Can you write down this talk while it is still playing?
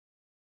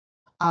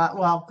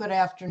Well, good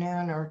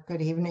afternoon or good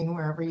evening,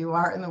 wherever you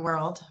are in the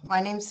world. My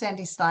name's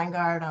Sandy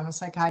Steingard. I'm a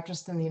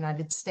psychiatrist in the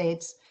United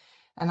States,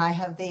 and I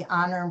have the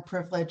honor and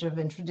privilege of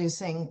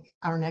introducing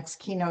our next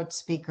keynote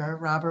speaker,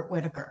 Robert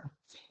Whitaker.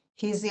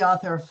 He's the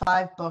author of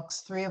 5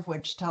 books, 3 of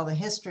which tell the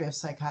history of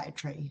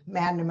psychiatry: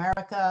 Mad in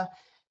America,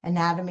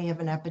 Anatomy of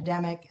an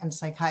Epidemic, and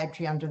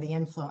Psychiatry Under the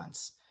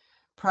Influence.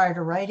 Prior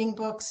to writing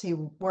books, he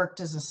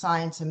worked as a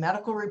science and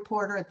medical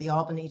reporter at the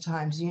Albany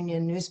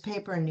Times-Union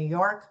newspaper in New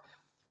York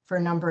for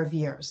a number of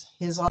years.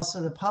 He is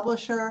also the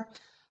publisher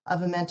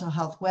of a mental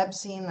health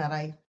webzine that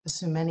I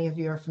assume many of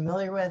you are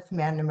familiar with,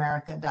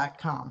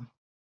 MadInAmerica.com.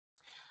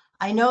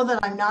 I know that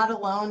I'm not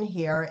alone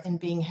here in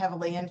being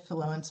heavily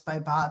influenced by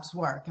Bob's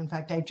work. In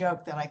fact, I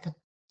joke that I could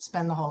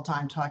spend the whole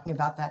time talking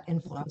about that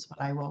influence,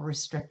 but I will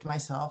restrict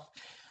myself.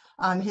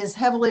 His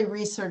heavily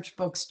researched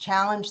books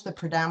challenge the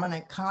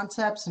predominant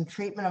concepts and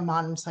treatment of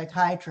modern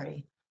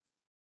psychiatry.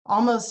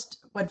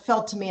 Almost what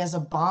felt to me as a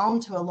balm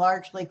to a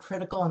largely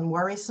critical and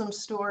worrisome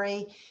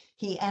story,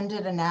 he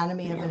ended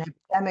Anatomy of an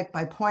Epidemic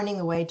by pointing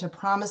the way to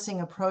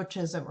promising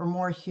approaches that were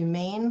more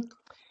humane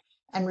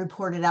and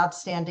reported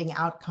outstanding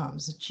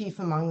outcomes. Chief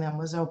among them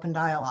was open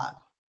dialogue.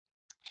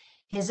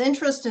 His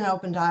interest in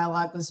open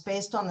dialogue was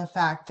based on the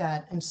fact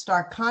that, in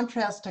stark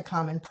contrast to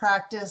common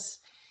practice,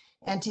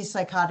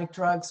 antipsychotic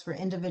drugs for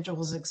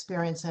individuals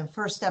experiencing a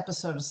first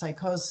episode of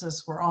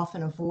psychosis were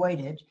often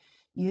avoided,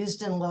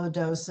 used in low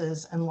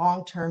doses, and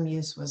long-term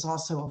use was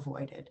also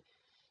avoided.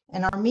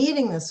 In our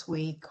meeting this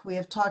week, we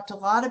have talked a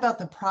lot about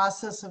the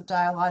process of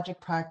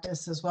dialogic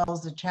practice, as well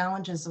as the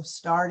challenges of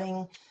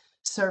starting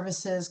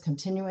services,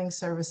 continuing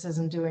services,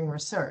 and doing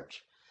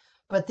research.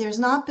 But there's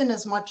not been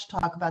as much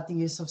talk about the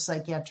use of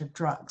psychiatric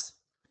drugs.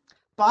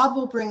 Bob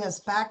will bring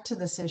us back to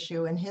this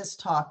issue in his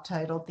talk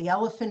titled "The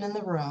Elephant in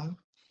the Room: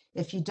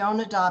 If you don't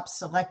adopt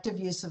selective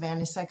use of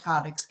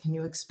antipsychotics, can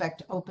you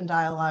expect open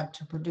dialogue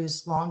to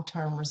produce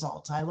long-term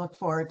results?" I look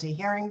forward to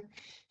hearing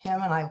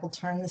him, and I will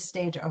turn the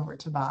stage over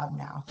to Bob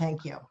now.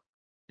 Thank you.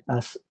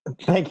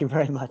 Thank you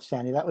very much,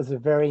 Sandy. That was a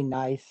very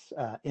nice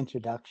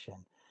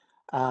introduction.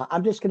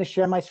 I'm just going to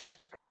share my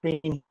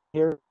screen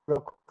here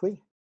real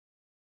quickly.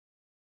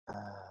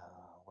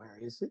 Where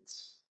is it?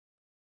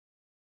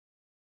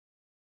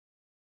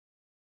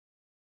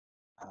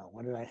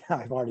 What did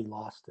I've already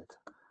lost it.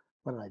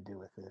 What did I do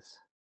with this?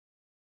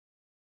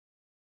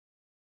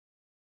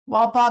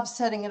 While Bob's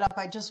setting it up,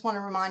 I just want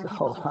to remind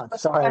people to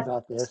sorry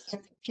about this.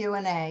 In the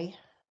Q&A.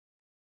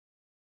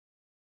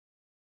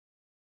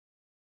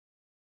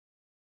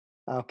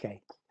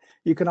 Okay.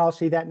 You can all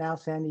see that now,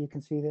 Sandy? You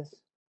can see this?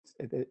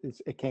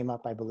 It came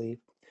up, I believe.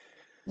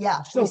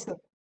 Yeah. So,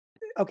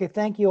 okay,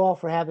 thank you all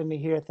for having me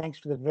here. Thanks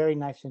for the very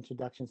nice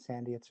introduction,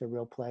 Sandy. It's a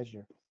real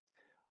pleasure.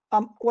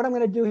 What I'm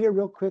going to do here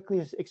real quickly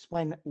is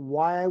explain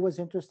why I was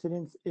interested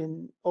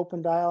in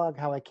open dialogue,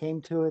 how I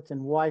came to it,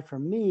 and why, for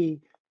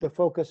me, the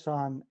focus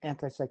on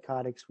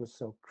antipsychotics was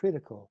so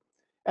critical.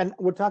 And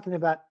we're talking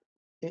about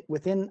it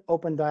within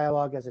open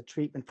dialogue as a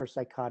treatment for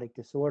psychotic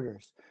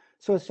disorders.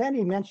 So as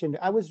Sandy mentioned,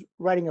 I was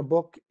writing a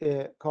book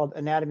called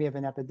Anatomy of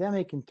an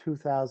Epidemic in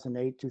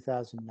 2008,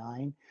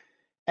 2009.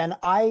 And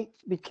I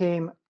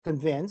became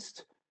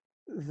convinced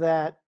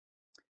that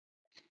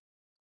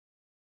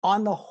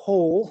on the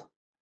whole,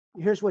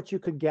 here's what you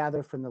could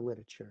gather from the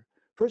literature.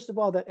 First of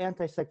all, that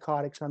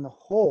antipsychotics on the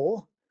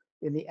whole,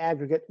 in the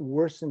aggregate,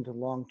 worsened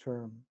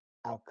long-term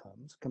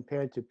outcomes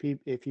compared to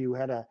if you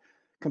had a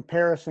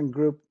comparison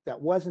group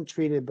that wasn't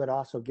treated but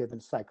also given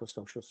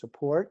psychosocial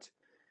support.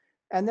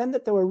 And then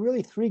that there were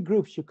really 3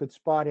 groups you could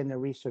spot in the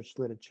research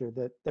literature: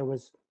 that there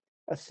was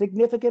a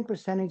significant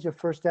percentage of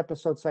first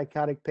episode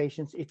psychotic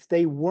patients, if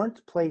they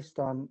weren't placed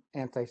on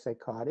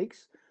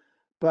antipsychotics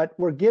but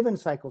were given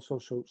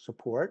psychosocial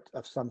support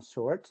of some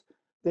sort,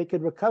 they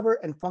could recover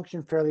and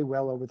function fairly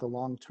well over the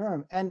long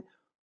term. And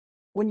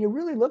when you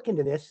really look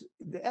into this,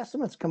 the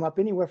estimates come up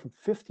anywhere from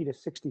 50 to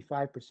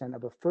 65%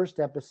 of a first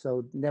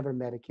episode never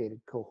medicated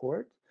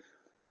cohort.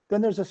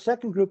 Then there's a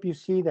second group you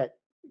see that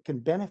can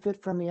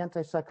benefit from the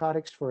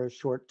antipsychotics for a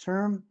short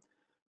term,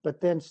 but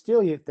then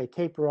still, if they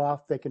taper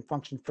off, they can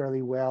function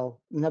fairly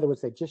well. In other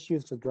words, they just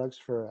use the drugs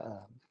for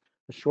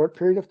a short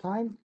period of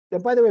time.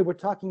 And by the way, we're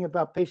talking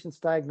about patients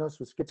diagnosed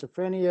with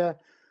schizophrenia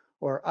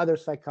or other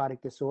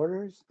psychotic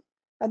disorders.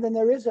 And then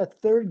there is a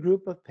third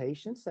group of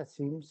patients that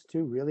seems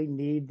to really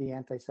need the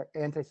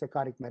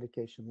antipsychotic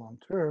medication long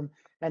term,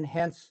 and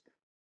hence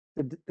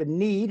the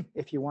need,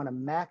 if you want to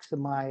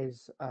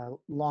maximize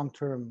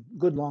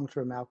good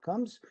long-term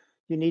outcomes,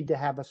 you need to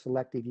have a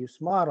selective use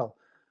model.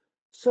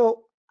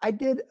 So I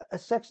did a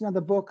section of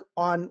the book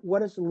on what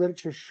does the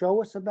literature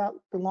show us about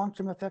the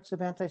long-term effects of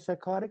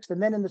antipsychotics.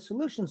 And then in the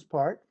solutions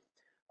part,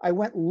 I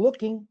went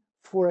looking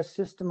for a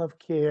system of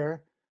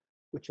care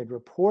which had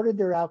reported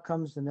their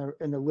outcomes in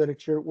the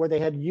literature where they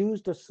had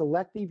used a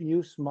selective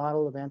use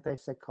model of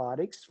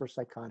antipsychotics for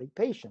psychotic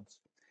patients.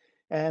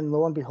 And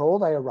lo and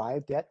behold, I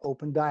arrived at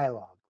open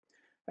dialogue.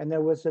 And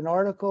there was an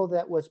article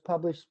that was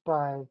published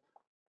by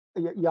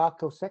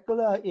Jaakko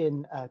Sekala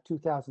in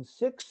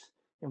 2006.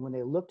 And when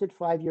they looked at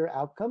 5-year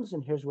outcomes,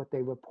 and here's what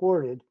they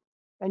reported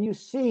And you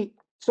see,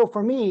 so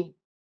for me,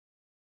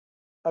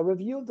 a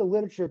review of the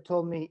literature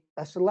told me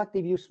a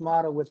selective use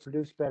model would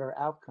produce better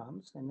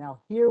outcomes. And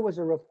now here was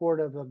a report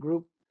of a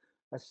group,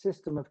 a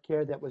system of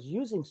care that was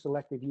using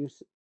selective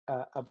use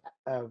of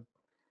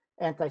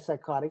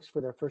antipsychotics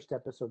for their first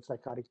episode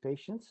psychotic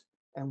patients.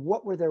 And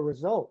what were their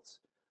results?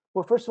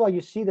 Well, first of all,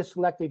 you see the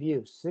selective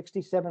use,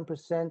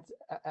 67%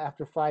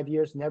 after 5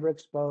 years, never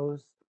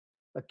exposed.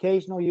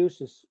 Occasional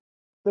use is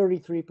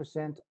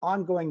 33%.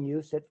 Ongoing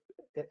use at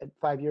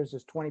 5 years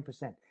is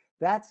 20%.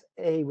 That's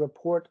a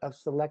report of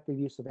selective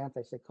use of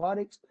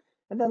antipsychotics.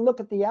 And then look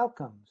at the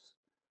outcomes.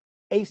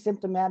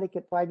 Asymptomatic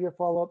at 5-year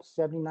follow-up,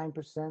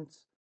 79%.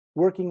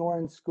 Working or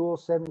in school,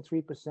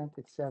 73%,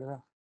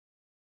 etc.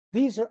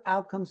 These are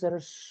outcomes that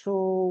are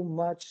so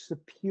much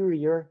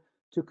superior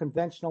to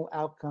conventional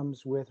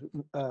outcomes with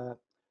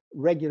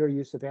regular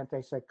use of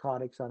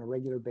antipsychotics on a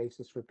regular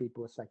basis for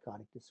people with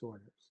psychotic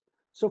disorders.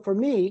 So for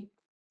me,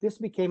 this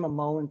became a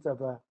moment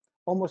of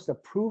almost a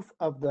proof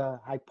of the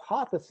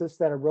hypothesis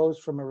that arose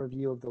from a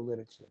review of the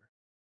literature.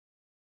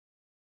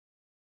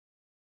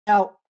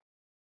 Now,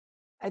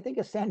 I think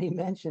as Sandy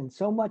mentioned,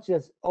 so much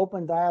as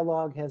open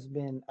dialogue has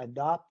been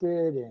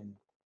adopted and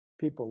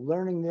people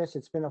learning this,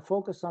 it's been a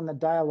focus on the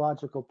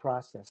dialogical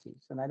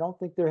processes. And I don't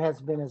think there has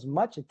been as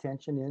much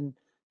attention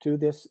into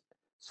this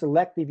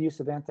selective use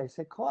of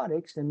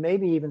antipsychotics, and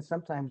maybe even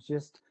sometimes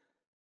just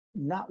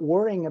not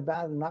worrying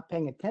about and not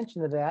paying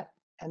attention to that,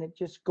 and it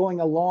just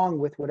going along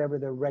with whatever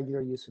the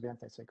regular use of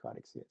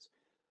antipsychotics is.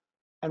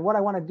 And what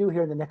I want to do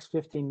here in the next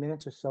 15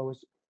 minutes or so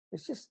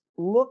is just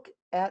look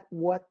at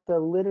what the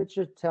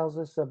literature tells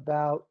us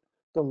about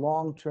the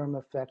long-term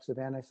effects of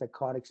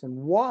antipsychotics and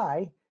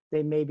why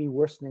they may be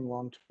worsening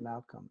long-term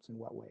outcomes, in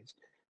what ways.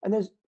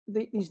 And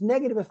these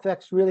negative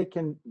effects really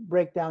can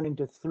break down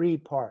into 3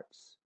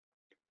 parts.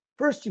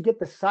 First, you get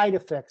the side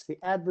effects, the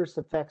adverse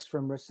effects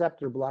from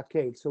receptor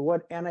blockade. So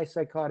what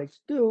antipsychotics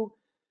do,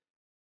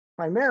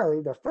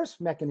 primarily, their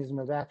first mechanism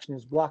of action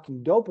is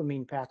blocking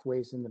dopamine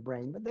pathways in the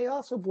brain, but they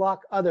also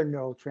block other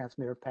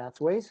neurotransmitter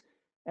pathways.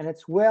 And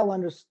it's well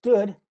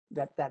understood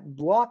that that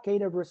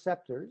blockade of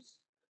receptors,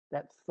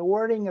 that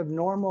thwarting of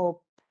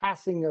normal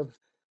passing of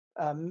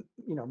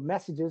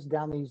messages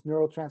down these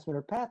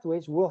neurotransmitter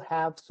pathways will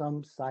have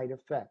some side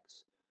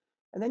effects.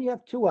 And then you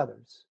have 2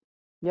 others.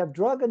 You have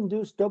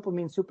drug-induced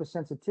dopamine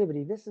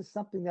supersensitivity. This is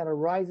something that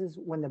arises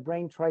when the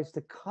brain tries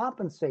to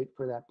compensate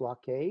for that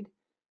blockade.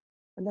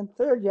 And then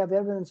third, you have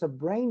evidence of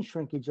brain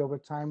shrinkage over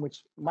time,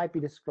 which might be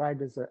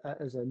described as a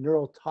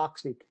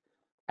neurotoxic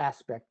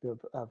aspect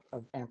of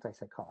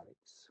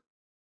antipsychotics.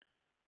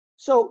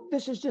 So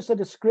this is just a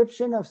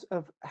description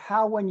of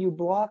how, when you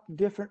block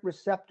different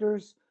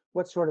receptors,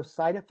 what sort of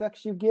side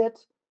effects you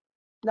get.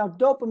 Now,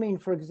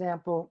 dopamine, for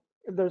example,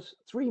 there's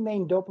 3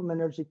 main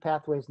dopaminergic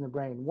pathways in the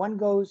brain. One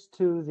goes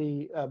to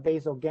the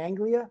basal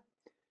ganglia.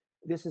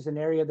 This is an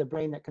area of the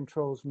brain that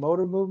controls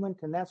motor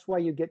movement, and that's why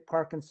you get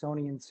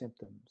Parkinsonian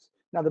symptoms.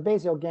 Now, the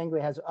basal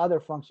ganglia has other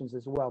functions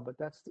as well, but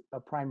that's a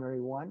primary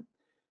one.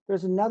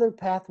 There's another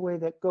pathway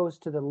that goes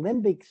to the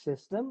limbic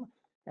system,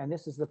 and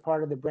this is the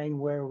part of the brain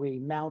where we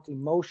mount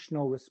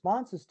emotional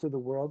responses to the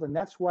world, and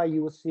that's why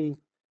you will see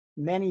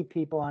many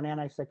people on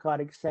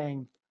antipsychotics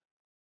saying,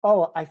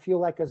 oh, I feel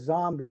like a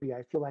zombie.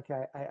 I feel like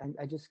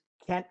I just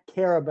can't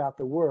care about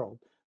the world.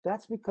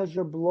 That's because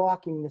you're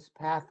blocking this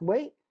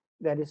pathway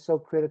that is so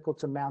critical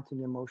to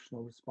mounting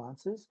emotional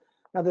responses.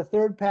 Now, the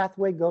third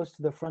pathway goes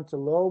to the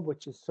frontal lobe,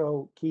 which is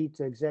so key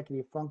to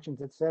executive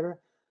functions, et cetera.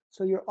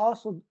 So you're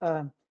also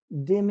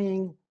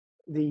dimming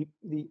the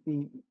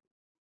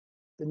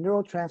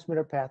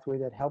neurotransmitter pathway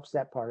that helps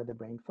that part of the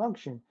brain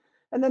function.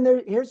 And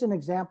then here's an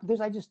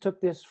example. I just took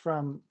this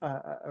from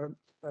a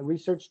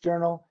research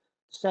journal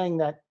saying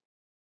that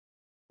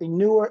the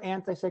newer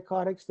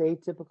antipsychotics, the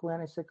atypical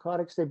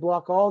antipsychotics, they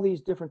block all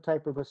these different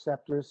type of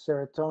receptors: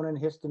 serotonin,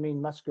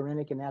 histamine,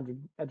 muscarinic, and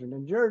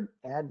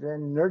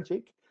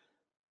adrenergic.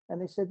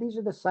 And they said these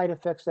are the side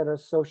effects that are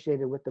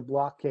associated with the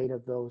blockade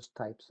of those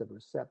types of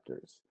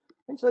receptors.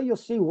 And so you'll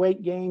see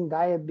weight gain,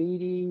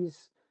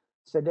 diabetes,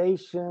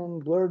 sedation,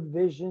 blurred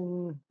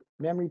vision,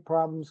 memory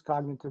problems,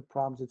 cognitive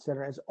problems, et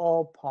cetera, as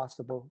all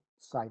possible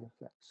side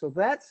effects. So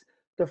that's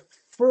the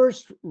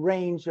first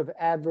range of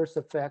adverse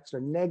effects or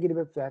negative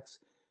effects,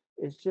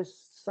 is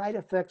just side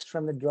effects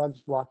from the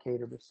drug's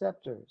blockade of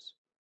receptors.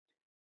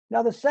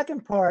 Now, the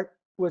second part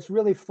was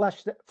really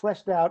fleshed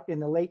out in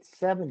the late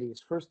 70s,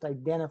 first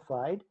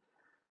identified,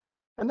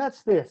 and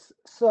that's this.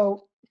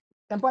 So,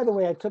 and by the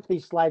way, I took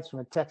these slides from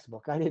a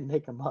textbook. I didn't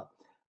make them up.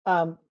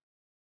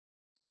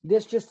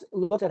 This just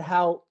looks at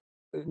how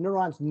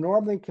neurons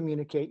normally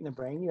communicate in the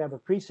brain. You have a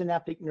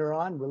presynaptic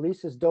neuron,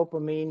 releases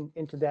dopamine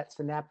into that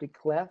synaptic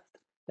cleft.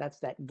 That's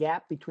that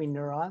gap between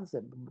neurons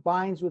that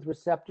binds with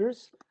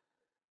receptors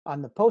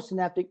on the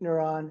postsynaptic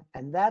neuron,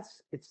 and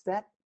it's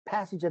that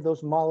passage of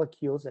those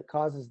molecules that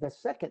causes the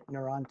second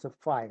neuron to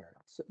fire.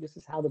 So this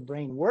is how the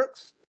brain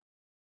works.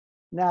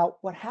 Now,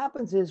 what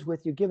happens is,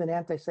 with you give an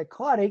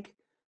antipsychotic,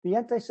 the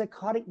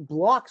antipsychotic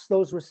blocks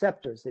those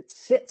receptors. It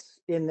sits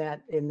in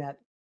that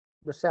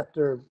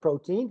receptor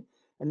protein,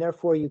 and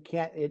therefore you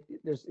can't.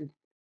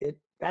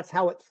 That's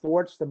how it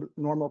thwarts the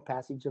normal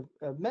passage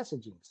of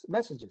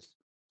messages.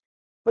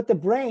 But the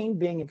brain,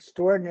 being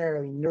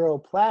extraordinarily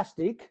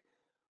neuroplastic,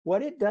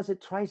 what it does,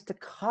 it tries to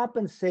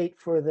compensate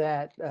for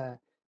that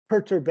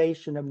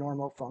perturbation of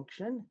normal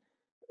function.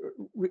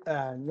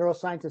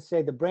 Neuroscientists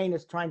say the brain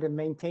is trying to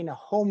maintain a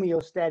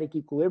homeostatic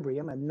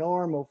equilibrium, a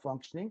normal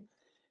functioning.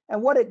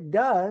 And what it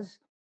does,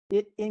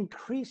 it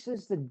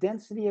increases the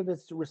density of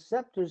its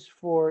receptors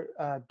for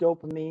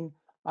dopamine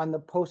on the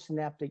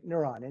postsynaptic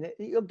neuron. And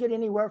you'll get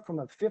anywhere from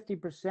a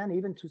 50%,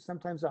 even to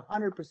sometimes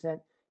 100%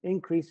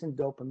 increase in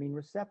dopamine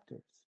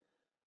receptors.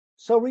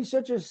 So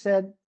researchers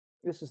said,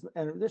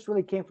 this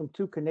really came from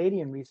two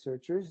Canadian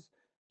researchers,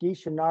 Guy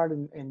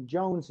Chenard and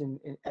Jones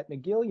at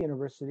McGill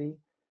University.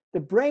 The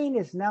brain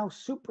is now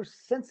super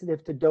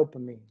sensitive to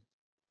dopamine.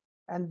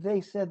 And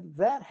they said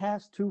that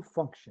has two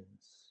functions.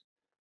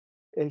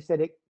 They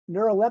said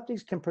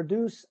neuroleptics can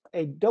produce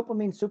a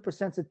dopamine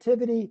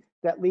supersensitivity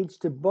that leads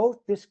to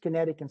both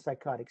dyskinetic and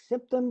psychotic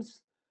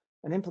symptoms.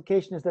 An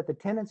implication is that the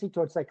tendency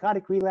towards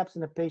psychotic relapse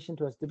in a patient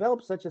who has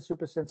developed such a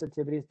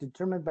supersensitivity is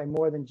determined by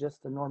more than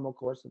just the normal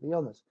course of the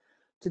illness.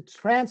 To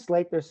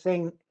translate, they're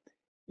saying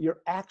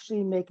you're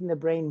actually making the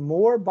brain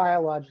more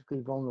biologically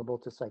vulnerable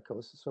to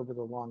psychosis over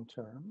the long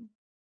term.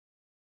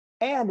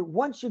 And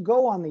once you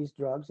go on these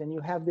drugs and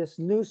you have this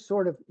new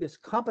sort of this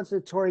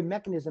compensatory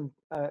mechanism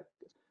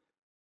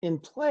in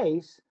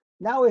place,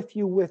 now if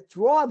you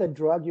withdraw the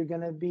drug, you're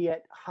going to be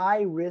at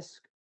high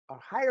risk, a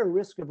higher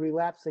risk of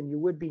relapse than you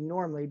would be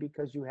normally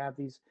because you have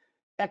these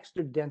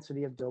extra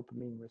density of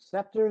dopamine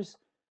receptors.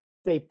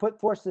 They put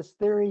forth this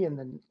theory in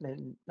the late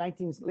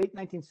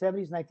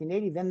 1970s,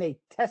 1980. Then they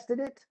tested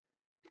it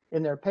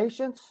in their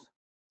patients.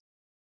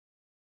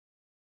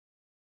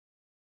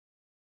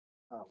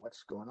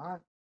 What's going on?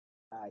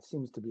 It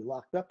seems to be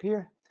locked up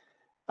here.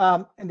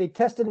 And they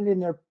tested it in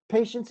their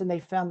patients, and they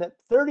found that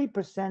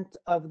 30%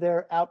 of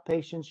their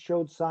outpatients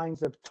showed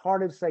signs of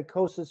tardive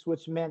psychosis,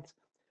 which meant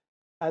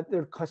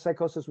their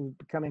psychosis was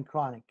becoming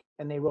chronic.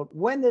 And they wrote,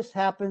 when this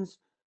happens,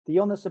 the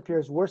illness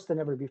appears worse than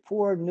ever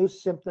before. New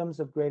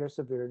symptoms of greater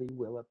severity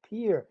will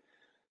appear.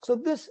 So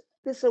this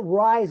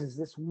arises,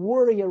 this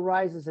worry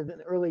arises in the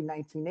early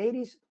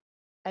 1980s.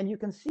 And you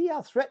can see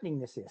how threatening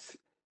this is,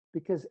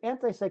 because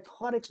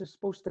antipsychotics are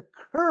supposed to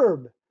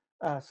curb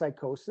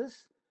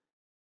psychosis,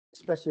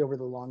 especially over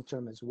the long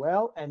term as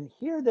well. And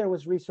here there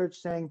was research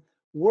saying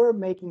we're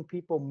making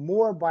people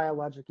more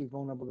biologically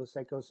vulnerable to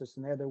psychosis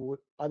than they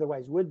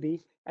otherwise would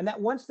be, and that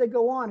once they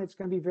go on, it's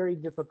going to be very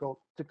difficult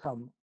to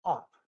come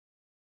off.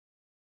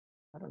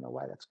 I don't know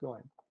why that's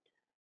going.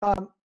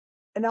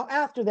 And now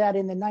after that,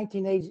 in the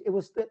 1980s, it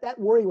was that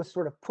worry was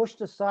sort of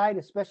pushed aside,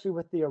 especially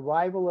with the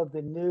arrival of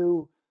the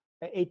new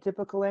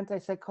atypical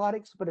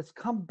antipsychotics, but it's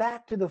come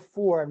back to the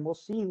fore, and we'll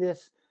see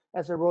this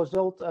as a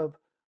result of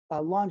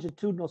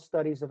longitudinal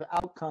studies of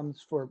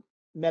outcomes for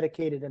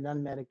medicated and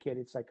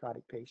unmedicated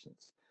psychotic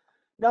patients.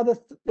 Now,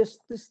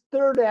 this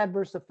third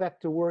adverse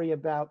effect to worry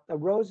about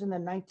arose in the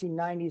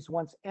 1990s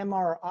once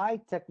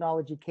MRI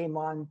technology came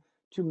on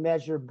to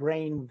measure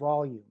brain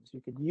volumes.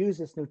 You could use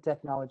this new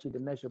technology to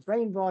measure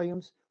brain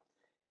volumes.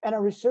 And a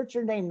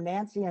researcher named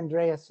Nancy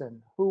Andreasen,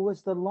 who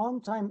was the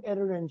longtime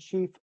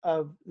editor-in-chief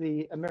of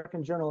the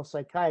American Journal of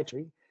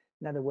Psychiatry,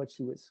 in other words,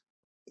 she was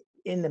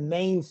in the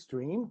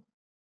mainstream,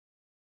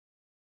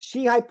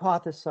 she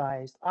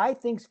hypothesized, I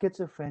think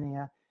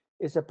schizophrenia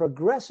is a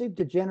progressive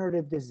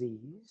degenerative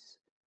disease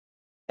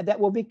that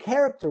will be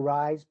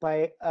characterized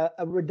by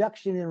a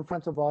reduction in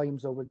frontal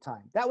volumes over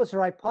time. That was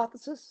her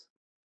hypothesis.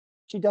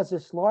 She does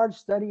this large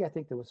study, I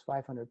think there was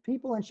 500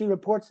 people, and she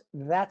reports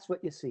that's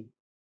what you see.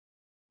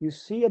 You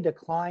see a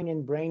decline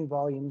in brain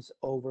volumes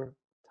over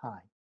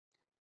time.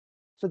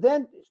 So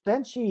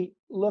then she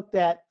looked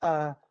at,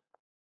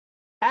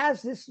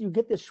 you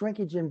get this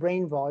shrinkage in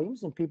brain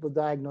volumes in people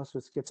diagnosed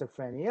with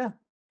schizophrenia,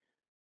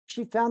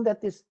 she found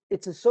that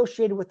it's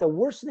associated with a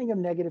worsening of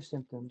negative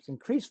symptoms,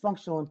 increased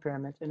functional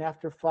impairment, and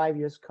after 5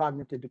 years,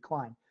 cognitive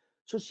decline.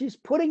 So she's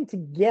putting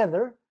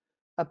together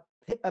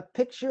a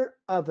picture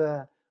of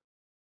a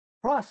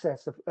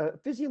process, a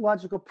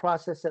physiological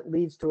process that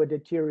leads to a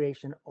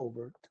deterioration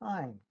over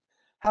time.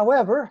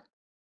 However,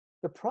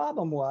 the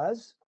problem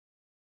was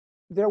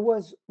there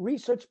was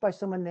research by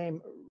someone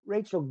named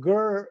Rachel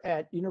Gurr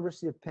at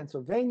University of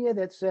Pennsylvania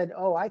that said,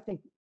 oh, I think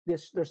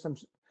there's some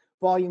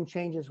volume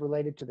changes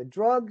related to the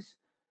drugs.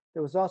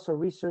 There was also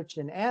research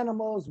in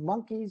animals,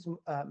 monkeys,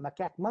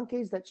 macaque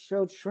monkeys that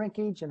showed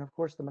shrinkage. And of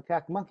course, the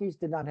macaque monkeys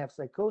did not have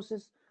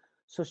psychosis.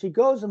 So she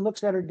goes and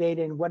looks at her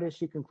data, and what does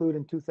she conclude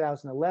in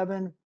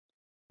 2011?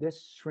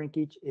 This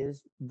shrinkage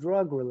is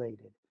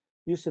drug-related.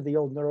 Use of the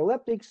old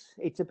neuroleptics,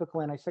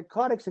 atypical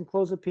antipsychotics, and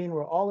clozapine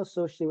were all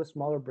associated with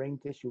smaller brain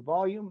tissue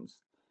volumes.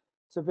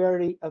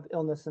 Severity of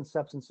illness and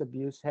substance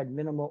abuse had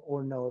minimal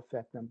or no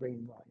effect on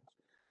brain volumes.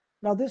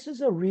 Now, this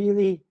is a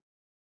really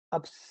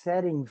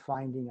upsetting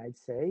finding, I'd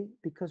say,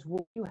 because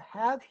what you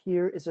have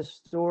here is a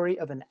story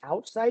of an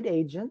outside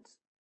agent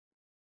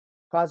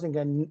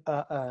causing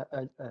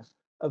a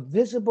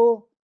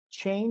visible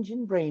change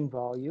in brain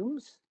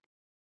volumes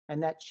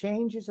And that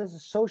change is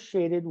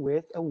associated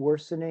with a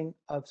worsening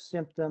of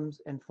symptoms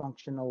and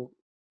functional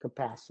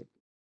capacity.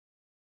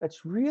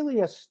 It's really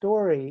a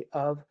story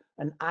of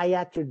an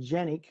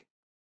iatrogenic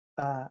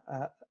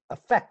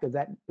effect of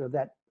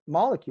that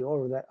molecule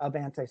or of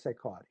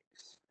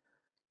antipsychotics.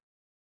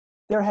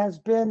 There has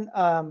been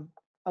a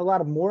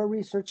lot of more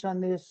research on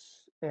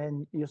this,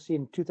 and you'll see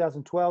in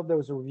 2012 there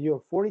was a review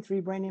of 43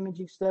 brain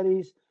imaging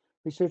studies.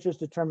 Researchers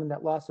determined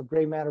that loss of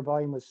gray matter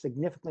volume was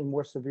significantly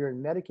more severe in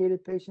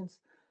medicated patients.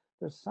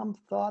 There's some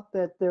thought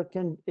that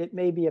it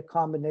may be a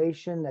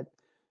combination, that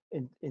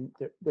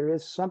there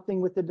is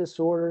something with the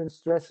disorder, and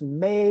stress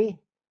may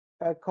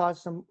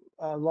cause some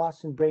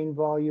loss in brain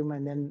volume,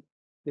 and then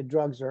the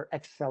drugs are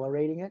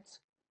accelerating it.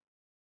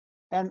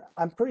 And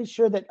I'm pretty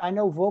sure that, I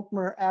know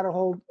Volkmar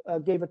Adderhold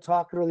gave a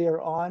talk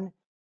earlier on.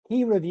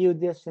 He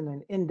reviewed this in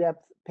an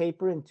in-depth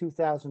paper in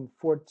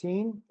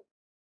 2014.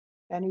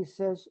 And he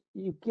says,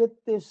 you get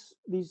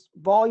these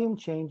volume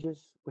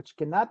changes, which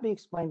cannot be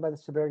explained by the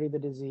severity of the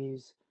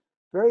disease,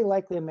 very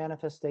likely a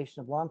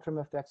manifestation of long-term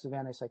effects of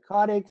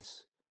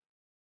antipsychotics.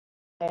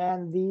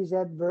 And these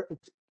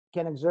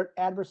can exert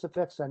adverse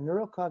effects on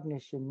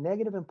neurocognition,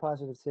 negative and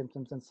positive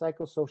symptoms, and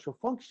psychosocial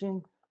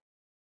function.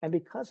 And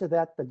because of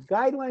that, the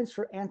guidelines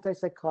for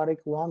antipsychotic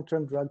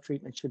long-term drug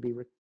treatment should be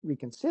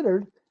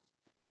reconsidered.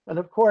 And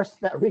of course,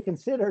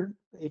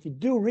 if you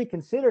do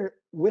reconsider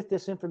with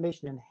this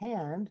information in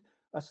hand,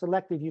 a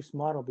selective use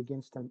model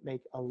begins to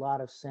make a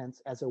lot of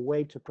sense as a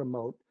way to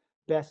promote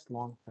best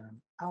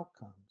long-term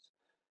outcomes.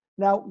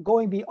 Now,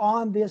 going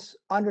beyond this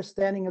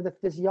understanding of the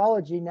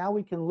physiology, now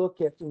we can look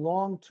at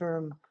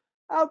long-term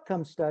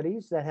outcome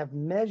studies that have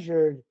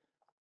measured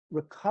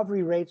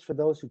recovery rates for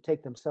those who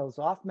take themselves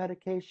off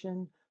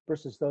medication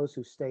versus those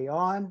who stay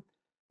on.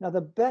 Now,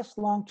 the best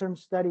long-term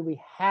study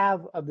we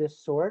have of this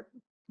sort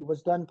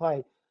was done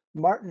by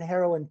Martin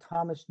Harrow and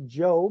Thomas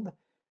Jobe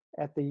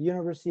at the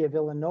University of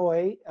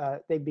Illinois.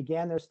 They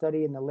began their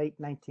study in the late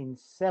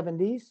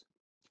 1970s.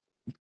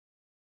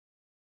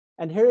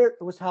 And here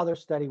was how their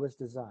study was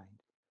designed.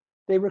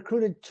 They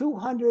recruited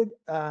 200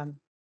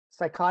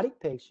 psychotic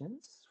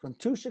patients from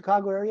 2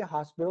 Chicago area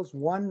hospitals,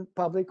 one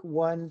public,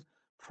 one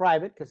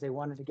private, because they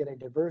wanted to get a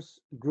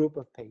diverse group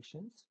of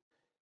patients.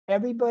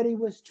 Everybody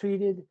was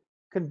treated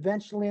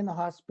conventionally in the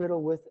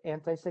hospital with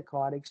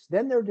antipsychotics.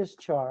 Then they're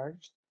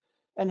discharged.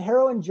 And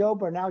Harrow and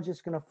Jobe are now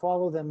just going to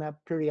follow them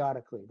up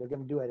periodically. They're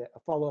going to do a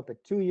follow-up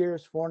at 2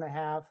 years,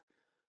 4.5,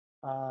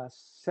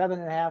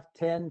 7.5,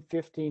 10,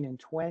 15, and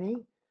 20.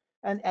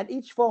 And at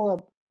each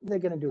follow-up, they're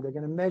going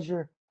to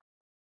measure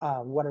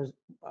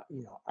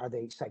are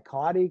they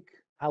psychotic?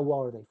 How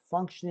well are they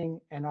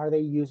functioning? And are they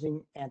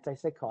using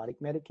antipsychotic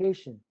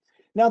medication?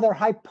 Now, their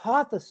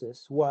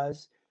hypothesis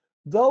was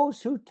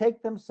those who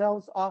take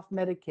themselves off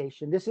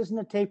medication, this isn't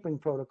a tapering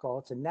protocol,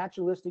 it's a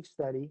naturalistic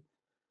study,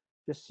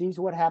 just sees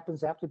what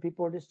happens after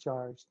people are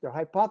discharged. Their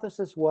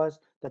hypothesis was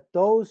that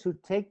those who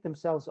take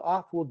themselves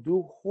off will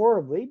do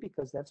horribly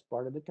because that's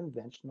part of the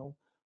conventional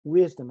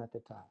wisdom at the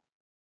time.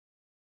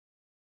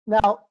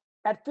 Now,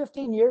 at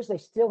 15 years, they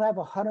still have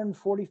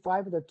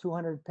 145 of the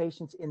 200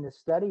 patients in the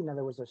study. In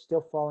other words, they're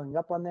still following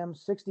up on them.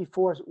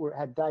 64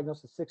 had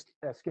diagnosed with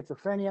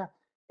schizophrenia,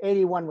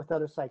 81 with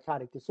other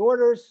psychotic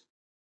disorders.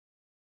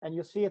 And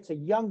you'll see it's a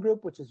young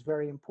group, which is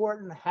very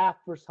important, half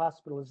versus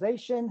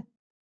hospitalization.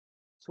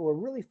 So we're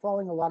really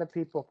following a lot of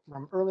people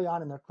from early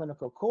on in their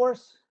clinical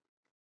course.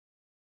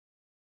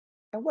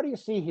 And what do you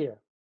see here?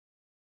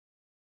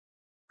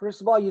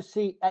 First of all, you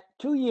see at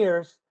 2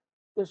 years,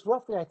 there's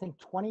roughly, I think,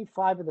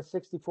 25 of the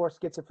 64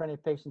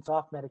 schizophrenic patients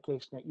off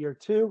medication at year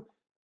 2.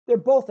 They're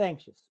both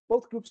anxious.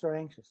 Both groups are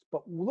anxious.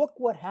 But look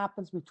what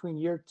happens between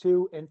year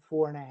 2 and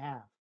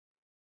 4.5.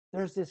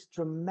 There's this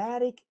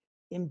dramatic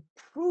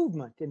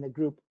improvement in the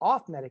group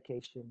off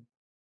medication,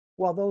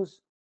 while those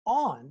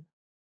on,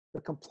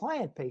 the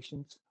compliant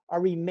patients,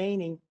 are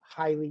remaining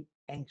highly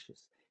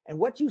anxious. And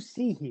what you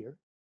see here,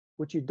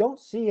 which you don't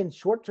see in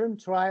short-term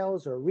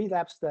trials or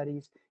relapse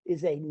studies,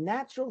 is a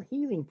natural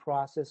healing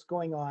process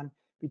going on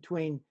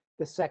between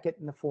the 2nd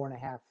and the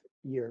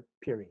 4.5-year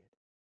period.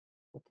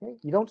 Okay,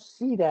 you don't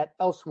see that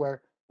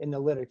elsewhere in the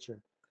literature.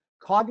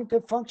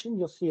 Cognitive function,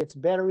 you'll see it's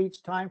better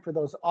each time for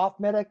those off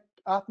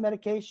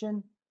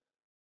medication.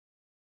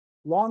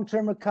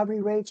 Long-term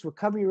recovery rates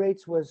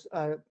was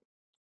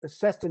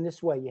assessed in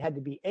this way. You had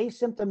to be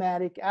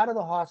asymptomatic out of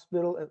the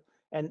hospital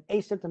and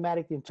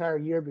asymptomatic the entire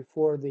year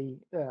before the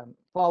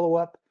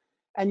follow-up.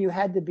 And you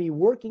had to be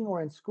working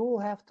or in school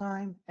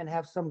half-time and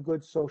have some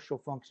good social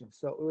function.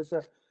 So it was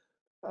a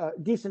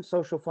decent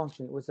social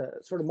function. It was a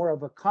sort of more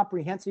of a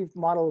comprehensive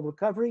model of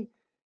recovery.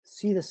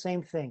 See the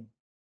same thing.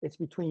 It's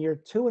between year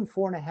 2 and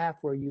 4.5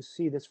 where you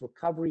see this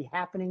recovery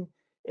happening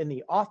in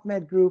the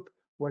off-med group,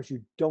 whereas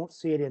you don't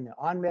see it in the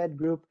on-med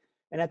group.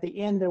 And at the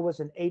end, there was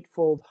an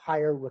 8-fold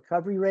higher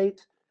recovery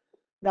rate.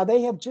 Now,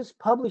 they have just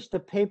published a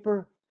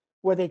paper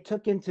where they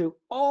took into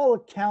all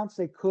accounts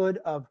they could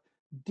of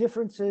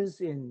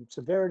differences in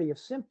severity of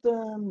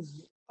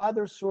symptoms,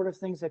 other sort of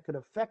things that could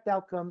affect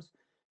outcomes.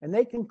 And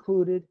they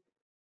concluded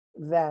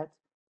that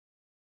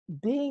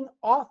being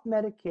off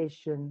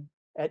medication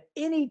at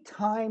any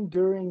time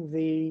during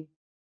these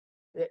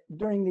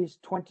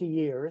 20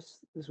 years,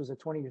 this was a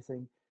 20-year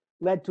thing,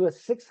 led to a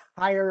six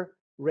times higher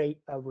rate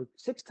of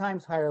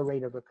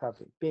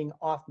recovery, being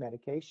off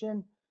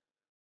medication.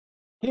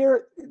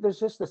 Here, there's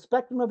just the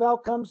spectrum of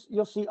outcomes.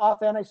 You'll see off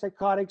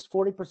antipsychotics,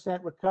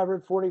 40%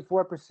 recovered,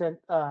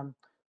 44%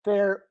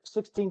 fair,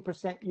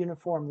 16%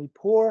 uniformly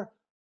poor.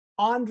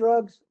 On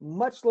drugs,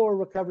 much lower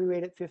recovery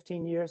rate at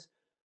 15 years,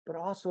 but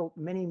also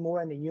many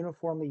more in the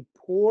uniformly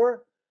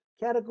poor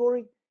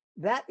category.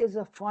 That is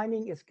a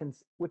finding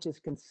which is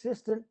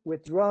consistent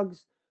with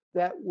drugs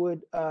that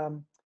would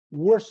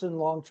worsen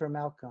long-term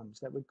outcomes,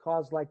 that would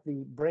cause like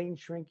the brain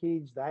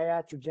shrinkage, the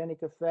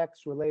iatrogenic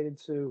effects related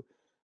to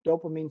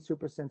dopamine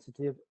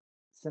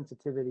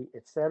sensitivity,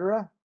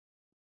 etc.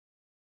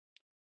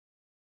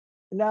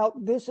 Now,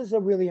 this is a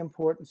really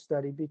important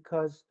study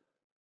because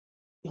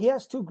he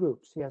has two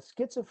groups. He has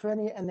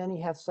schizophrenia, and then he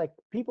has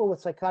people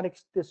with psychotic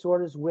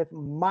disorders with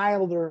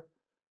milder,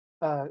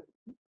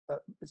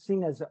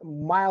 seen as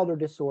milder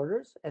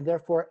disorders, and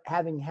therefore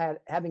having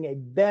a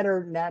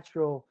better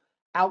natural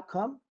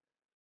outcome.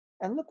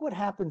 And look what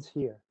happens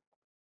here.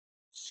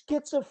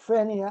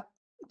 Schizophrenia,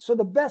 so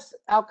the best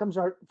outcomes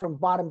are from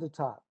bottom to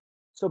top.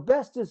 So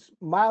best is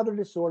milder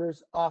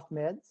disorders off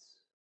meds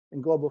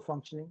and global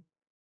functioning.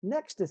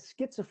 Next is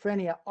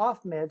schizophrenia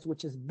off meds,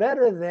 which is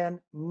better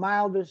than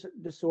milder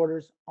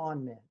disorders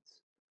on meds.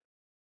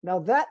 Now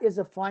that is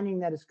a finding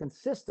that is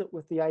consistent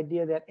with the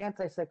idea that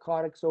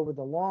antipsychotics over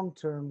the long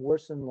term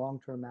worsen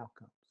long-term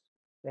outcomes.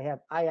 They have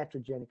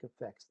iatrogenic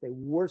effects. They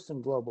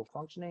worsen global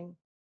functioning.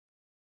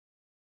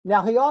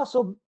 Now he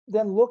also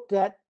then looked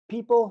at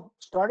people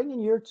starting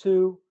in year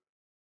 2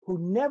 who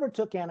never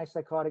took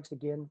antipsychotics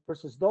again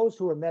versus those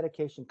who are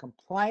medication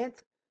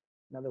compliant,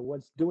 in other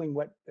words, doing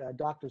what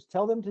doctors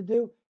tell them to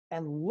do,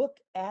 and look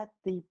at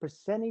the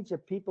percentage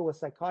of people with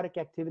psychotic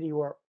activity who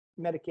are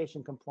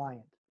medication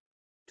compliant.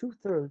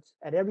 2/3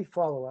 at every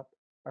follow-up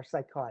are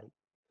psychotic.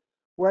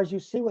 Whereas you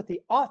see with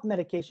the off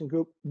medication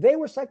group, they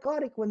were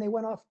psychotic when they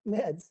went off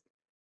meds,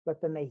 but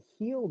then they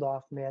healed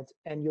off meds,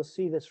 and you'll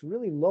see this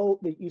really low,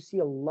 you see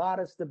a lot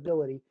of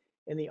stability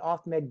in the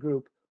off med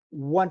group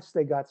once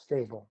they got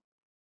stable.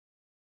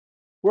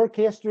 Work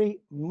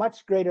history,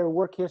 much greater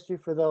work history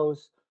for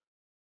those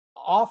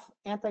off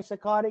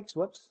antipsychotics.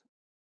 Whoops.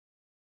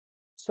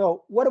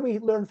 So what do we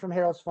learn from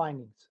Harold's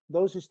findings?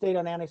 Those who stayed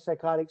on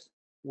antipsychotics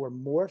were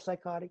more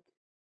psychotic,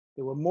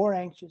 they were more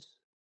anxious,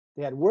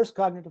 they had worse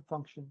cognitive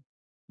function,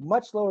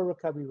 much lower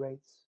recovery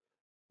rates,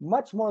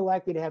 much more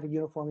likely to have a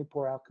uniformly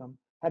poor outcome,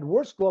 had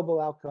worse global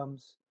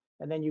outcomes,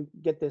 and then you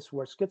get this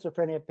where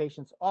schizophrenia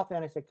patients off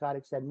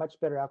antipsychotics had much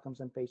better outcomes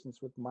than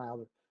patients with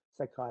milder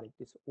psychotic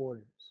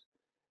disorders.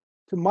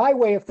 To my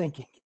way of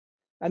thinking,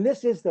 and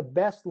this is the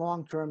best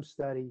long-term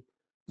study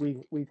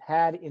we've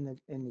had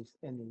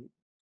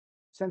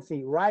since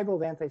the arrival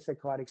of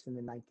antipsychotics in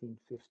the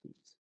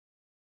 1950s.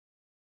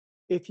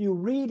 If you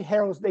read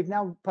Harold's, they've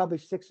now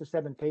published 6 or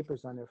 7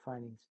 papers on their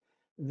findings.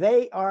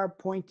 They are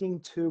pointing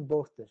to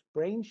both this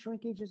brain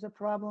shrinkage as a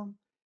problem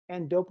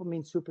and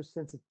dopamine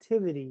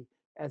supersensitivity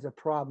as a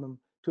problem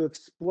to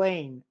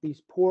explain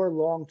these poor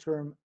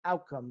long-term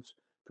outcomes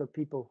for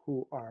people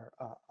who are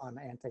on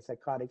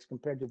antipsychotics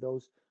compared to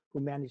those who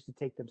managed to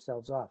take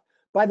themselves off.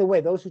 By the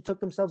way, those who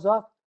took themselves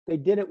off, they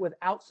did it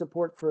without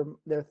support from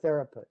their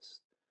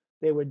therapists.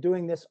 They were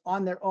doing this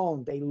on their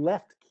own. They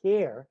left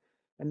care.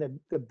 And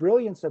the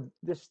brilliance of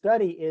this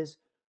study is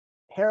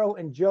Harold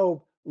and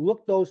Job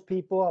looked those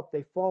people up.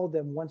 They followed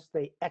them once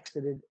they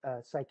exited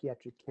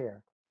psychiatric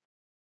care.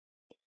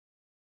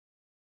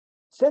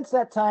 Since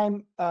that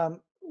time,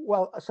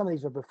 well, some of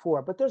these are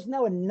before, but there's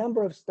now a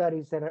number of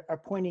studies that are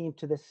pointing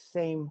to the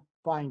same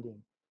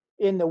finding.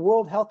 In the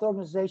World Health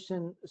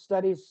Organization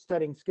studies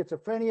studying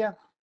schizophrenia,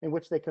 in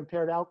which they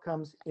compared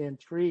outcomes in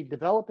 3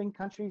 developing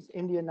countries,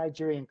 India,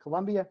 Nigeria, and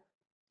Colombia,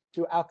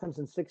 to outcomes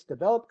in 6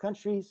 developed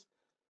countries.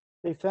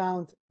 They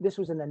found, this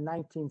was in the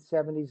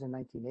 1970s and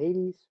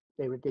 1980s.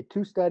 They did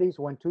 2 studies,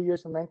 one 2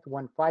 years in length,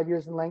 one 5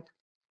 years in length.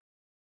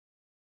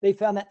 They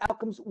found that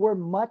outcomes were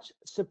much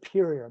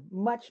superior,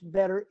 much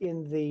better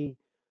in the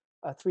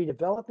 3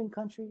 developing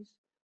countries.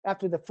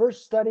 After the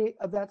first study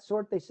of that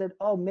sort, they said,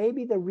 oh,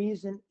 maybe the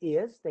reason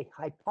is, they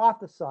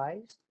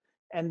hypothesized,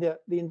 and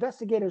the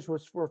investigators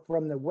were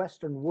from the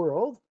Western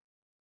world.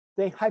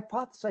 They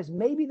hypothesized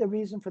maybe the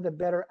reason for the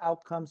better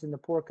outcomes in the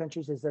poor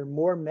countries is they're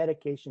more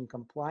medication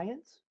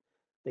compliance.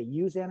 They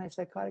use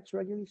antipsychotics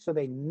regularly. So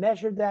they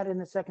measured that in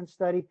the second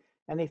study,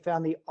 and they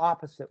found the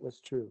opposite was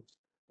true.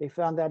 They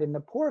found that in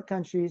the poor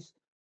countries,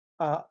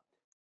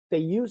 they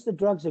used the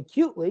drugs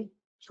acutely,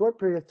 short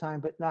period of time,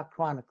 but not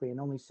chronically, and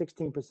only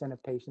 16%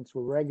 of patients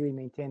were regularly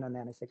maintained on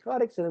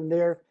antipsychotics, and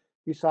there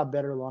you saw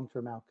better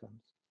long-term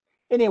outcomes.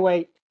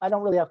 Anyway, I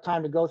don't really have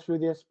time to go through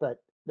this,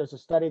 but there's a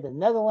study in the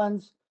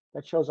Netherlands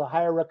that shows a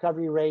higher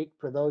recovery rate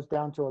for those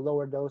down to a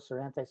lower dose or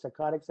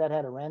antipsychotics. That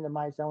had a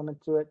randomized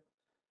element to it.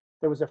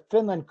 There was a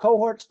Finland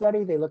cohort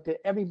study. They looked at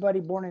everybody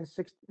born in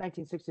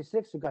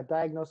 1966 who got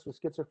diagnosed with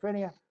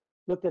schizophrenia.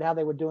 looked at how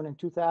they were doing in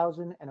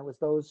 2000, and it was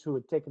those who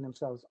had taken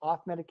themselves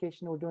off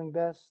medication who were doing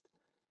best.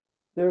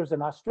 There was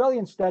an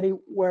Australian study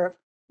where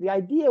the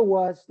idea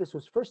was this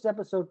was first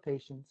episode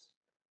patients.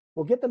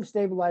 We'll get them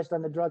stabilized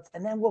on the drugs,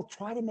 and then we'll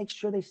try to make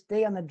sure they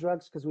stay on the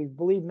drugs because we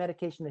believe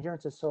medication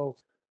adherence is so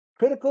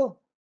critical.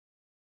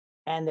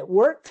 And it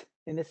worked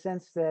in the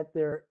sense that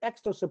their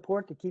extra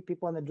support to keep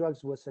people on the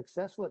drugs was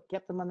successful. It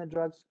kept them on the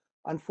drugs.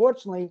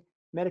 Unfortunately,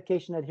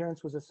 medication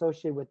adherence was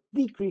associated with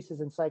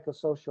decreases in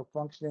psychosocial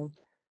functioning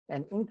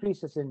and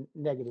increases in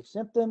negative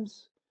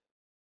symptoms.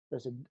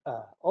 There's an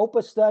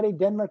OPA study,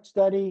 Denmark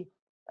study.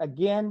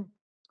 Again,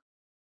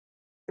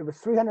 it was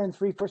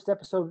 303 first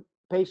episode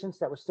patients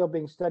that were still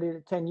being studied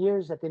at 10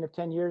 years. At the end of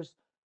 10 years,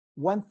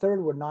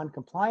 1/3 were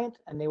non-compliant,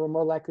 and they were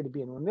more likely to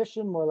be in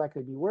remission, more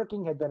likely to be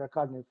working, had better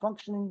cognitive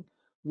functioning,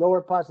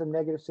 lower positive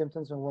negative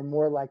symptoms, and were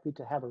more likely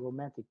to have a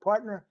romantic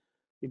partner.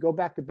 You go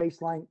back to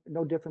baseline,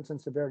 no difference in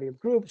severity of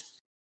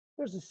groups.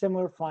 There's a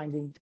similar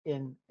finding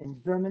in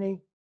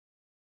Germany.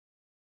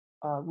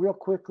 Real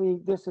quickly,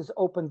 this is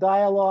open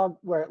dialogue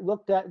where it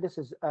looked at, this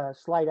is a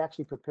slide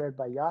actually prepared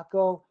by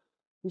Jaco.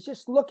 He's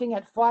just looking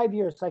at 5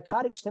 years,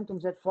 psychotic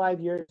symptoms at 5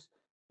 years.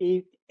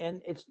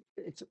 And it's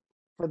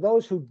for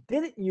those who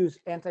didn't use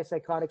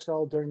antipsychotics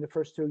all during the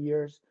first 2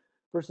 years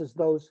versus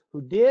those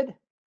who did.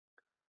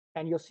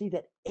 And you'll see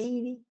that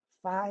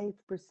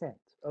 85%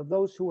 of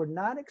those who were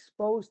not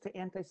exposed to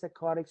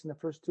antipsychotics in the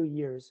first 2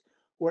 years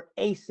were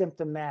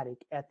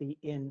asymptomatic at the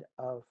end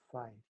of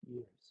 5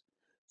 years.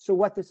 So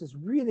what this is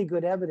really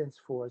good evidence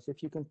for is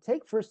if you can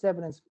take first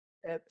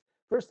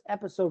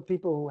episode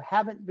people who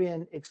haven't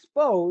been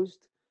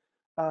exposed,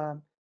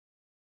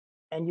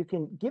 and you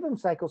can give them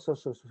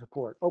psychosocial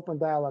support, open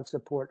dialogue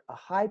support, a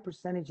high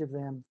percentage of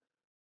them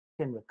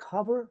can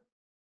recover,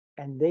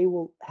 and they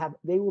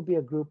will be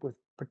a group with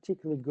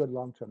particularly good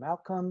long-term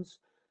outcomes.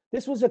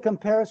 This was a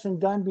comparison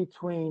done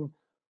between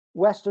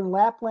Western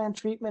Lapland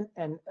treatment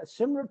and a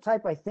similar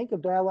type, I think,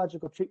 of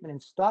dialogical treatment in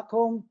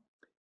Stockholm.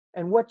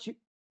 And what you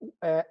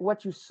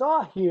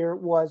saw here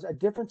was a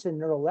difference in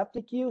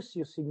neuroleptic use.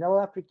 You see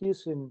neuroleptic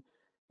use in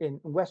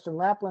Western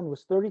Lapland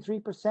was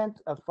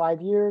 33% of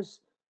 5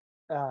 years.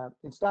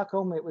 In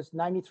Stockholm, it was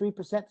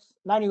 93%.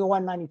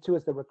 91, 92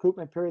 is the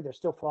recruitment period. They're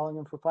still following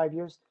them for 5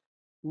 years.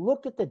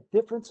 Look at the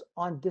difference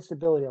on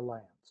Disability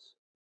Alliance.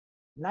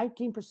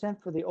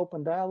 19% for the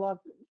open dialogue.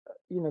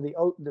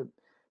 The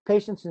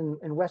patients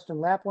in Western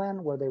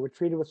Lapland where they were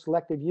treated with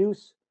selective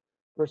use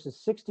versus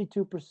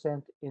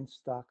 62% in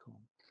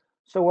Stockholm.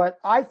 So what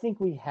I think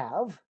we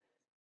have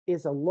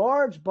is a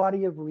large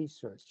body of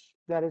research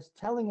that is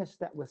telling us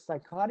that with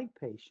psychotic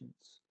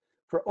patients,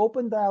 for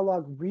open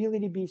dialogue really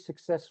to be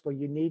successful,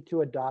 you need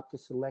to adopt a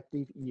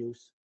selective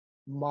use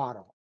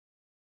model.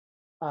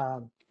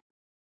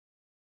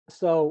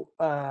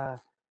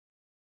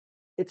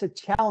 It's a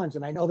challenge,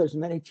 and I know there's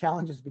many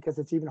challenges because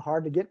it's even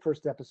hard to get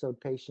first episode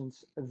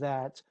patients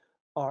that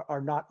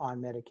are not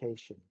on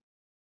medication.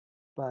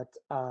 But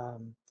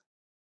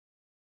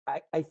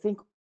I think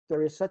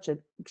there is such a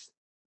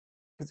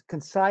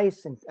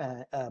concise and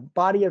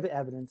body of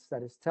evidence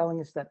that is telling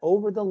us that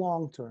over the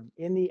long term,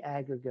 in the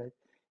aggregate,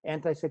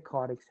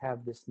 antipsychotics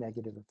have this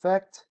negative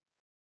effect.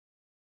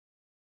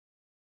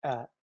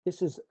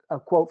 This is a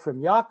quote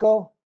from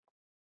Jaco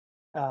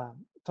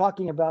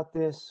talking about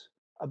this,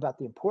 about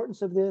the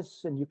importance of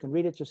this, and you can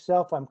read it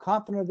yourself. I'm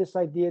confident of this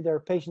idea. There are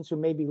patients who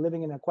may be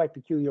living in a quite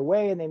peculiar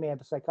way and they may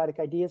have psychotic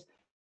ideas,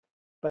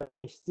 but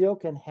they still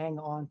can hang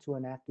on to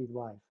an active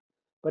life.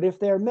 But if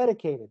they're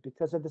medicated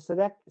because of the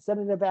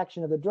sedative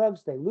action of the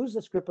drugs, they lose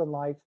the grip on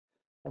life,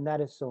 and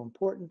that is so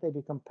important. They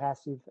become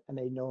passive and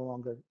they no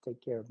longer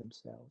take care of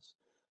themselves.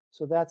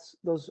 So that's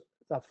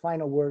the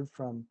final word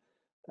from,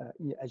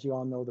 as you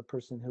all know, the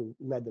person who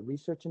led the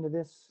research into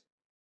this.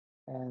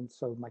 And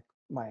so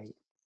my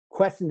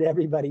question to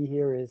everybody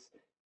here is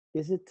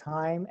it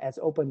time as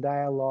open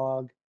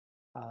dialogue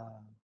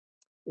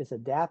is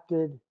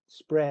adapted,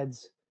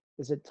 spreads,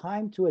 is it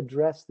time to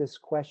address this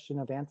question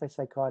of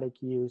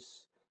antipsychotic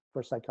use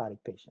for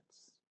psychotic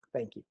patients?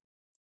 Thank you.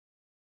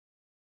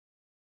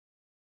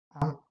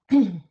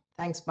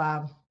 Thanks,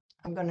 Bob.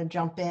 I'm going to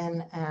jump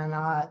in and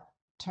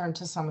turn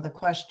to some of the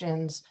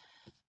questions.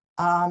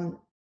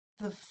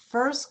 The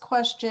first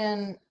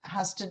question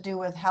has to do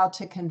with how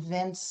to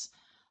convince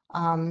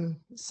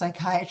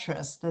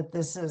psychiatrists that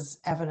this is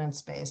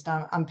evidence-based.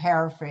 I'm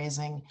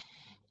paraphrasing,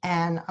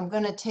 and I'm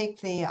going to take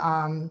the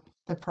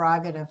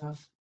prerogative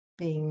of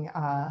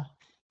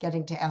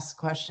getting to ask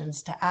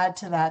questions to add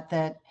to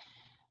that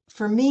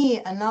for me,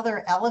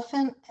 another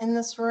elephant in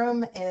this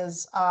room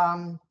is,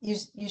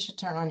 you should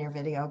turn on your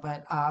video,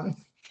 but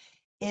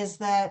is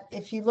that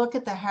if you look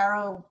at the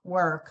Harrow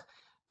work,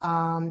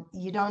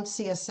 you don't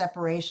see a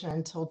separation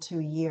until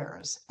 2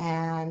 years.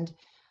 And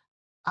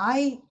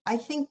I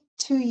think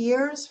 2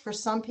 years for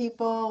some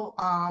people,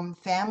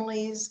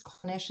 families,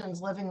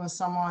 clinicians living with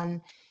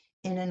someone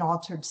in an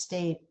altered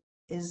state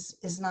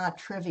is not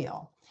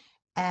trivial.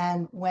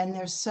 And when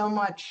there's so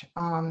much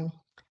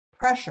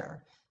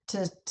pressure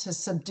to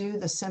subdue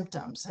the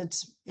symptoms.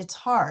 It's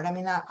hard. I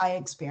mean, I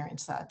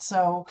experienced that.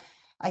 So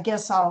I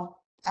guess I'll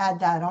add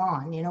that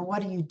on. You know,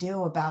 what do you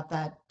do about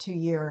that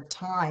 2-year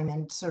time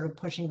and sort of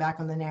pushing back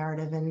on the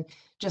narrative, and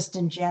just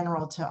in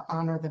general to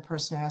honor the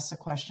person who asked the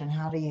question?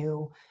 How do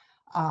you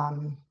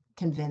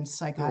convince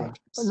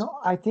psychiatrists? No,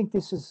 I think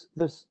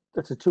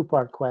that's a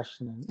two-part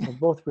question, and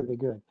both really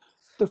good.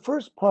 The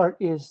first part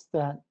is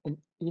that,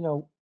 you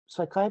know,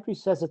 psychiatry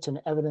says it's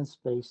an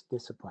evidence-based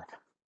discipline.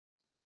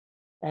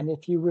 And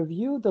if you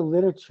review the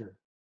literature,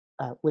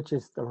 which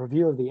is the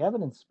review of the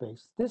evidence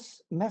base,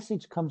 this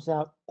message comes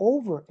out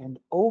over and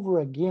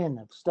over again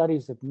of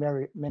studies of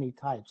many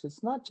types.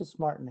 It's not just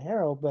Smart and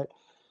Harrow, but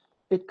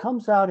it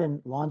comes out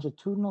in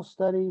longitudinal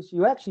studies.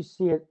 You actually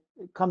see it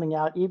coming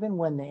out even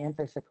when the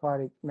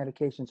antipsychotic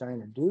medications are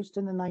introduced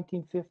in the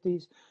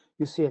 1950s.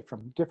 You see it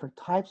from different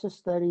types of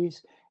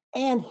studies.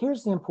 And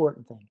here's the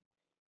important thing.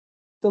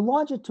 The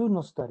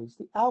longitudinal studies,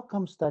 the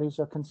outcome studies,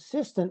 are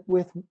consistent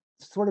with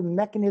sort of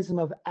mechanism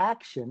of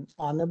action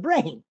on the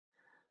brain.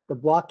 The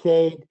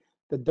blockade,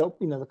 the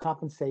the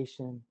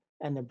compensation,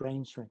 and the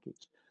brain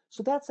shrinkage.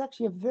 So that's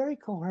actually a very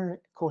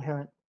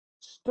coherent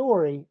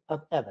story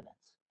of evidence.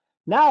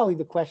 Now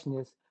the question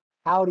is,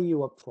 how do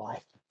you apply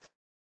it?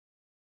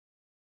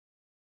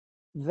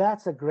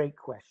 That's a great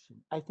question.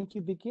 I think you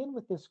begin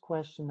with this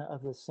question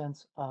of the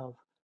sense of,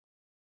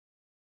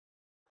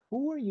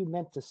 who are you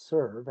meant to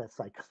serve as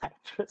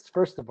psychiatrists,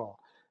 first of all?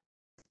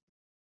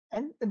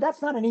 And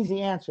that's not an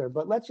easy answer,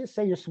 but let's just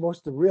say you're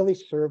supposed to really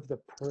serve the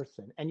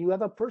person and you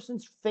have a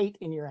person's fate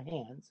in your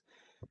hands.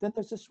 Then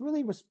there's this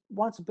really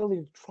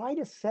responsibility to try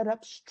to set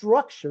up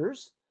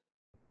structures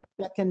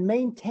that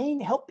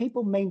can help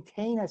people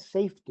maintain a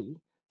safety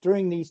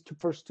during these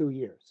first 2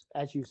 years,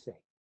 as you say.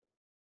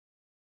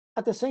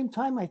 At the same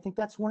time, I think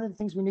that's one of the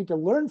things we need to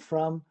learn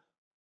from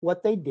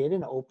what they did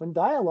in open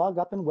dialogue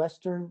up in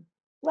Western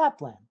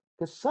Lapland,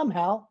 because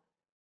somehow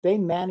they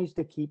managed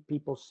to keep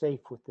people safe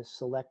with this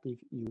selective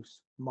use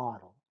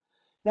model.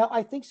 Now,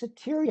 I think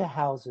Soteria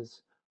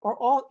houses are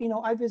all, you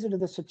know, I visited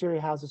the Soteria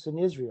houses in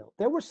Israel.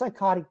 There were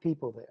psychotic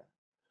people there,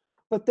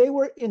 but they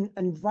were in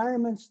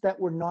environments that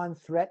were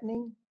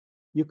non-threatening.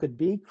 You could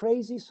be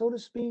crazy, so to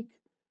speak.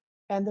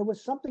 And there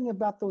was something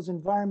about those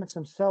environments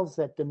themselves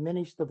that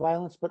diminished the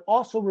violence, but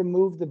also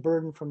removed the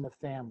burden from the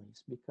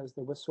families, because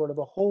there was sort of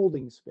a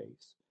holding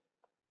space.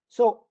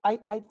 So I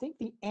think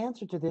the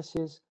answer to this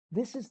is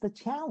the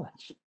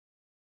challenge.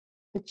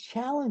 The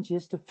challenge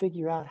is to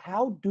figure out,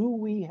 how do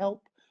we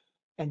help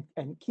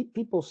and keep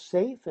people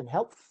safe and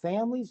help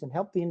families and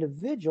help the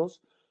individuals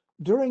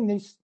during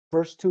these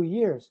first 2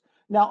 years.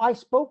 Now, I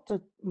spoke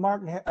to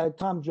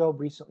Tom Job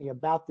recently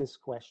about this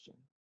question.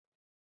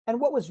 And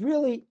what was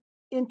really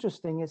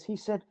interesting is he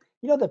said,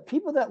 you know, the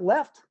people that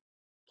left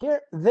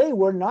here, they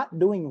were not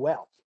doing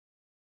well.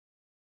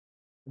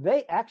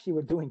 They actually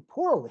were doing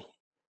poorly.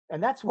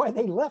 And that's why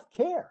they left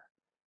care.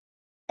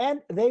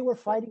 And they were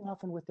fighting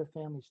often with their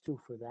families too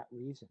for that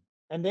reason.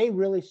 And they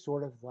really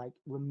sort of like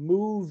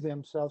removed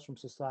themselves from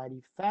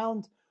society,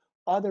 found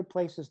other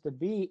places to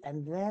be,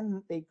 and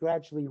then they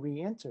gradually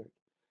re-entered.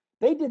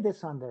 They did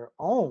this on their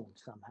own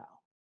somehow.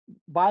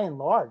 By and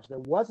large, there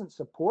wasn't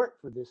support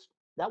for this.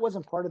 That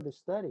wasn't part of the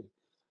study.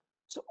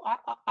 So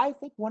I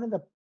think one of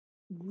the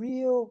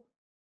real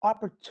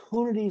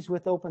opportunities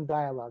with open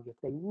dialogue, if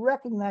they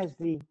recognize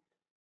the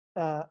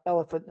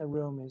elephant in the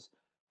room, is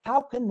how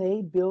can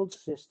they build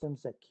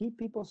systems that keep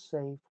people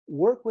safe,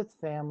 work with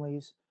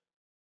families,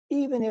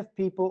 even if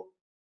people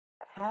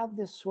have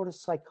this sort of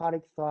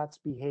psychotic thoughts,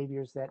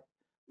 behaviors that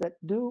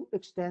do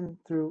extend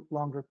through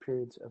longer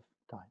periods of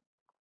time.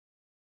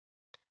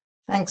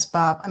 Thanks,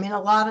 Bob. I mean, a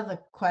lot of the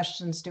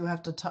questions do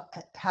have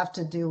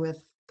to do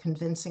with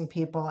convincing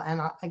people.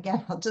 And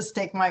again, I'll just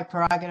take my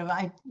prerogative.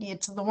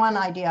 It's the one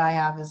idea I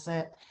have is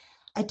that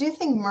I do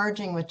think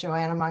merging with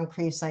Joanna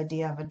Moncrief's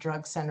idea of a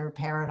drug-centered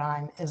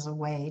paradigm is a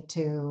way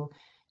to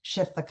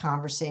shift the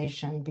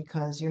conversation,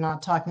 because you're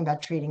not talking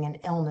about treating an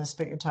illness,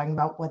 but you're talking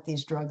about what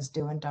these drugs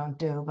do and don't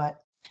do.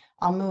 But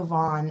I'll move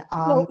on.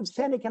 No,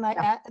 Sandy, can I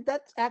add?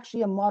 That's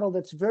actually a model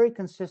that's very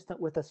consistent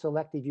with a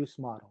selective use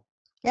model.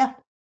 Yeah.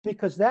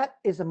 Because that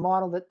is a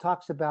model that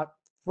talks about,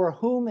 for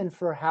whom and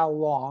for how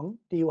long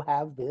do you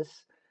have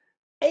this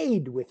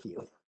aid with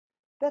you?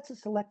 That's a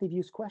selective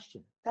use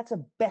question. That's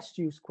a best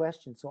use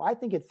question. So I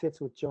think it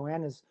fits with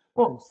Joanna's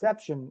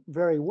conception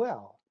very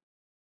well.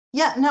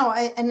 Yeah, no,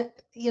 and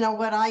you know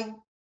what,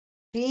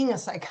 being a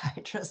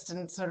psychiatrist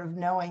and sort of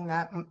knowing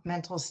that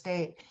mental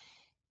state,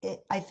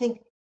 I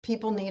think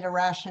people need a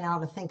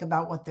rationale to think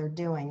about what they're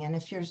doing. And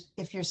if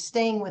you're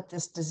staying with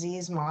this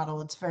disease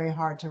model, it's very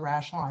hard to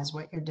rationalize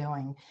what you're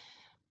doing.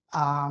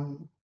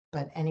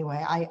 But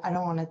anyway, I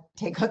don't want to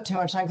take up too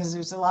much time because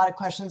there's a lot of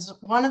questions.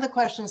 One of the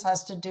questions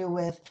has to do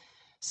with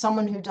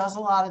someone who does a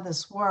lot of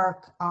this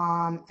work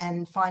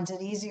and finds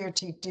it easier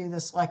to do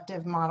the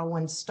selective model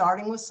when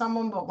starting with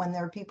someone, but when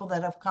there are people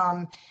that have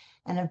come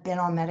and have been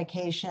on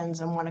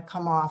medications and want to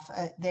come off,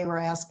 they were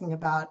asking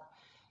about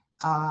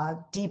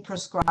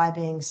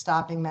deprescribing,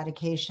 stopping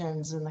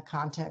medications in the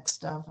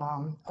context of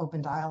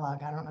open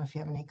dialogue. I don't know if you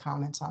have any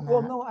comments on that.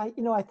 Well,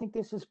 no, I think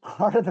this is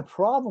part of the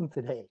problem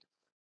today,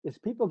 is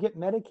people get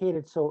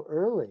medicated so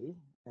early,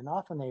 and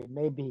often they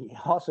may be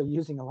also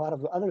using a lot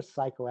of other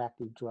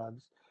psychoactive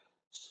drugs.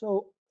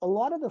 So a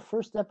lot of the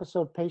first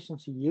episode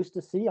patients you used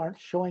to see aren't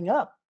showing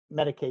up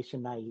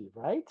medication naive,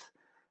 right?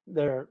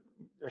 They're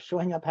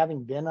showing up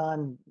having been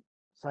on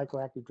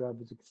psychoactive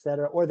drugs, et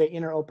cetera, or they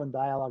enter open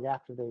dialogue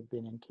after they've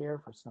been in care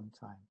for some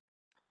time.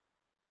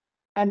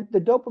 And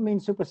the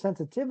dopamine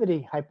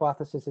supersensitivity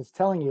hypothesis is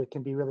telling you it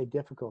can be really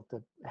difficult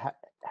to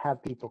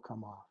have people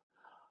come off.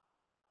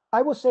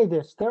 I will say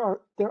this, there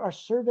are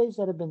surveys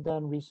that have been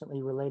done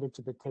recently related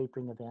to the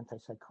tapering of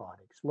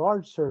antipsychotics,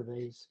 large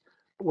surveys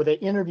where they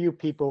interview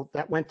people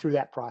that went through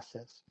that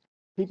process.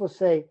 People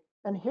say,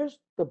 and here's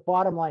the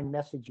bottom line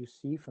message you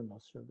see from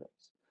those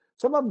surveys.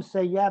 Some of them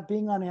say, yeah,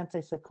 being on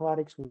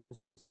antipsychotics was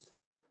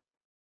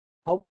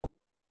helpful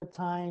at the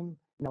time,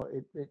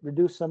 it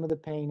reduced some of the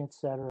pain, et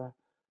cetera.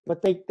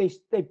 But they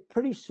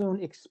pretty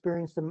soon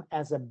experienced them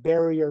as a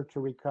barrier to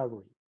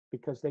recovery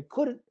because they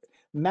couldn't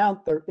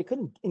they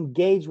couldn't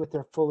engage with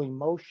their full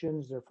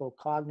emotions, their full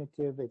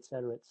cognitive, et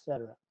cetera, et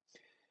cetera.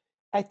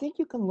 I think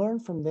you can learn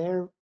from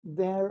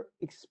their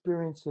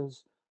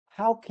experiences.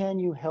 How can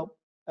you help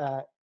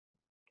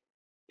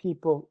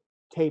people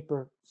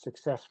taper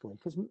successfully?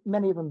 Because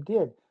many of them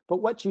did. But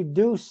what you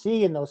do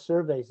see in those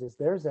surveys is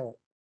there's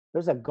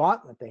a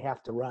gauntlet they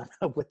have to run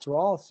of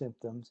withdrawal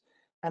symptoms.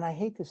 And I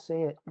hate to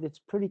say it, it's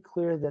pretty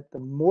clear that the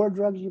more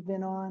drugs you've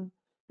been on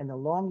and the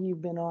longer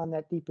you've been on,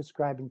 that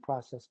deprescribing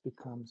process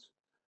becomes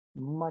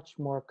much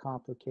more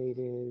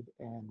complicated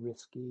and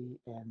risky,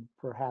 and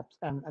perhaps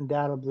and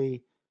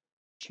undoubtedly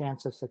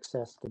chance of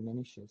success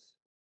diminishes.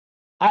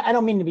 I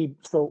don't mean to be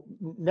so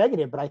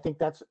negative, but I think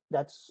that's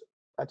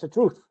a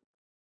truth.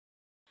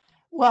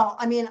 Well,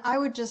 I mean, I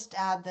would just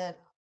add that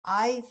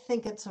I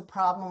think it's a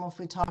problem if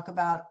we talk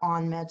about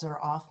on meds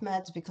or off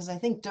meds, because I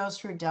think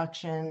dose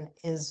reduction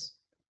is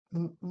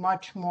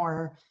much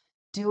more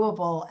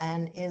doable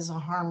and is a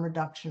harm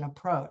reduction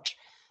approach.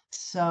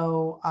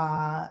 So,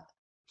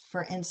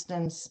 for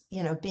instance,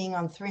 being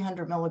on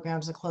 300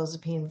 milligrams of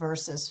clozapine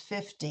versus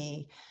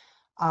 50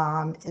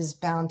 is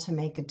bound to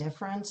make a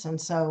difference.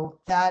 And so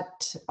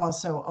that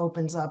also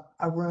opens up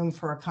a room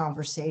for a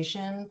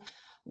conversation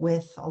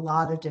with a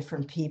lot of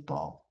different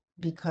people.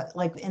 Because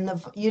like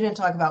you didn't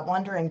talk about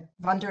wondering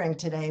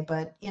today,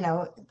 but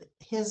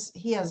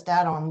he has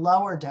data on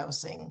lower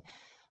dosing,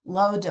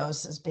 low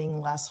doses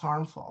being less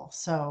harmful.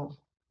 So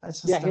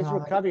that's just his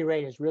recovery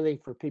rate is really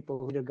for people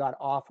who either got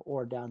off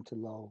or down to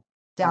low.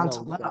 Down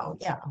to low,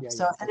 yeah.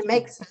 So and it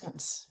makes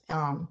sense.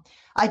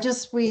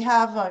 We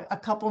have a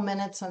couple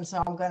minutes, and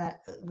so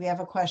we have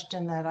a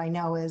question that I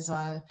know is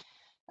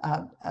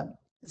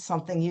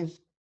something you've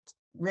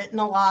written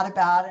a lot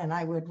about, and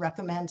I would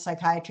recommend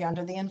Psychiatry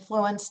Under the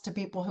Influence to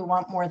people who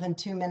want more than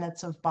 2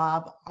 minutes of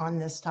Bob on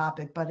this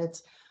topic. But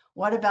it's,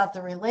 what about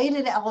the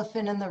related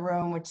elephant in the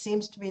room, which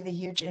seems to be the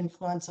huge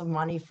influence of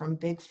money from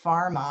big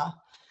pharma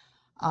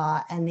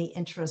and the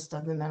interest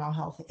of the mental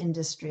health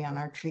industry on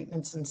our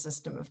treatments and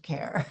system of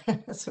care?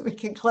 So we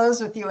can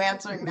close with you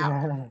answering that.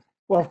 Yeah.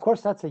 Well, of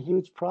course, that's a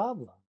huge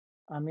problem.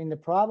 I mean, the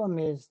problem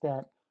is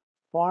that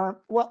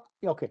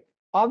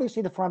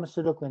obviously the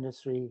pharmaceutical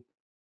industry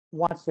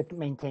wants to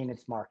maintain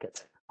its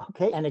markets,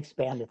 and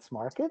expand its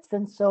markets,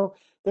 and so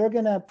they're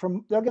gonna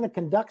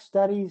conduct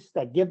studies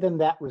that give them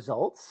that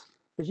results,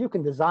 because you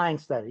can design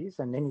studies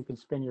and then you can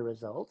spin your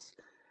results,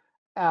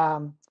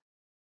 and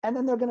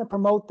then they're going to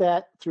promote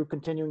that through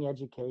continuing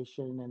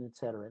education and et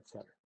cetera, et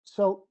cetera.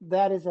 So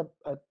that is a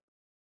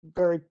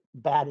very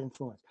bad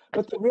influence.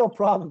 But the real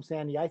problem,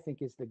 Sandy, I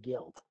think, is the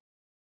guilt.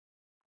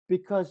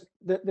 Because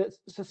the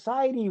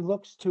society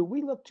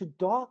we look to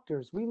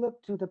doctors, we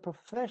look to the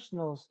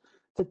professionals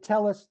to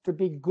tell us to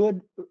be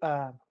good,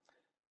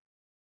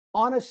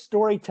 honest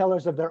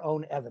storytellers of their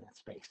own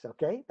evidence base,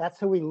 okay? That's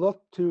who we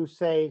look to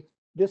say,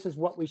 this is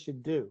what we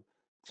should do.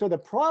 So the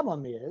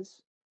problem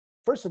is,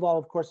 first of all,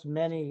 of course,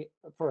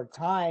 for a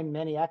time,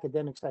 many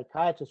academic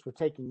psychiatrists were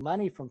taking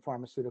money from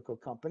pharmaceutical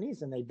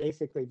companies, and they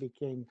basically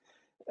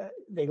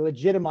they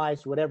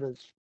legitimized whatever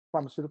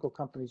pharmaceutical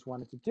companies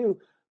wanted to do.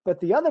 But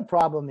the other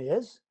problem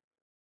is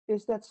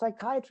that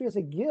psychiatry as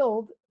a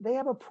guild, they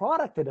have a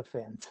product to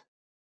defend,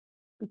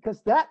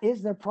 because that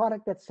is their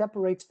product that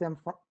separates them,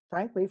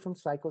 frankly, from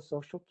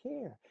psychosocial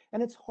care.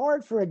 And it's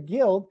hard for a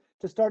guild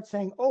to start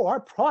saying, oh, our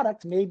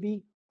product may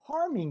be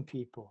harming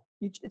people.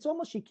 It's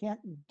almost, you can't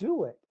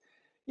do it.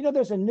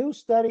 There's a new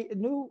study,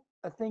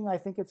 a thing, I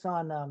think it's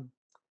on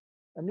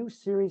a new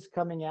series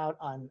coming out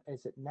on,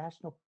 is it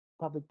National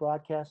Public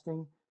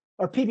Broadcasting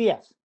or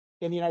PBS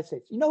in the United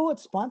States? You know who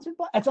it's sponsored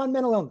by? It's on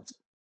mental illness.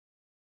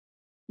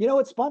 You know who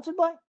it's sponsored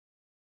by?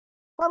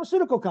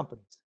 Pharmaceutical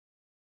companies.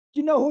 Do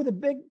you know who the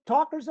big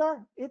talkers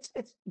are? It's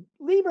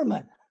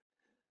Lieberman.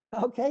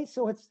 Okay,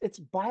 so it's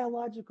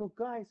biological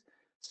guys.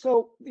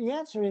 So the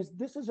answer is,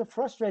 this is a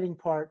frustrating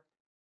part.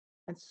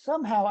 And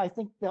somehow I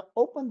think the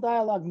open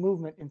dialogue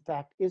movement, in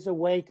fact, is a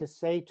way to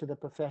say to the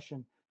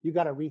profession, you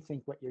got to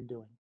rethink what you're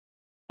doing.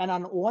 And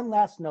on one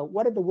last note,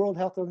 what did the World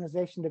Health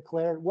Organization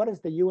declare? What is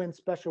the UN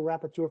Special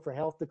Rapporteur for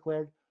Health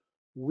declared?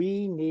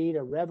 We need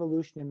a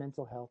revolution in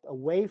mental health,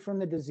 away from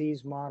the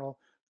disease model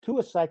to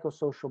a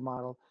psychosocial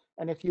model.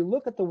 And if you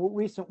look at the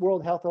recent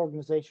World Health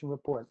Organization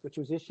report, which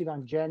was issued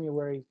on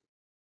June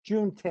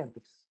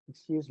 10th,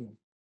 excuse me,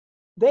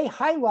 they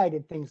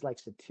highlighted things like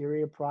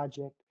Soteria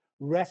Project,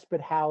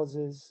 respite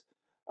houses,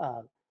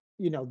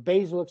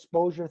 basal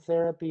exposure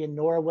therapy in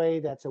Norway.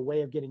 That's a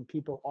way of getting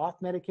people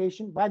off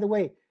medication. By the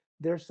way,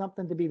 there's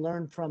something to be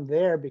learned from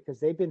there because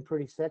they've been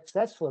pretty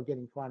successful at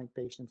getting chronic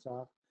patients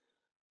off.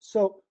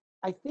 So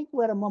I think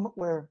we're at a moment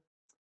where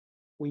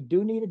we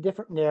do need a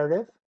different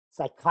narrative.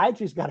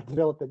 Psychiatry's got to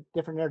develop a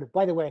different narrative.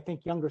 By the way, I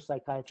think younger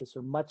psychiatrists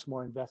are much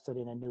more invested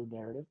in a new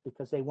narrative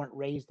because they weren't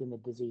raised in the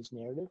disease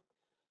narrative.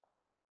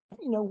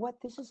 You know what?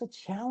 This is a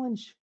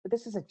challenge.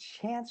 This is a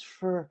chance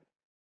for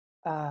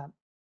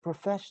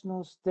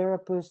professionals,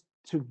 therapists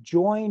to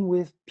join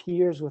with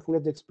peers with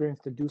lived experience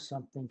to do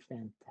something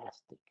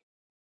fantastic,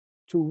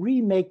 to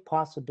remake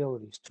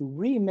possibilities, to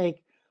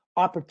remake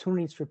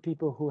opportunities for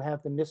people who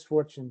have the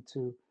misfortune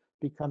to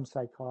become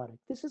psychotic.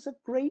 This is a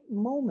great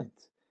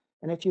moment.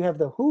 And if you have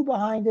the who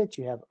behind it,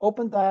 you have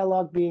open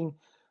dialogue being,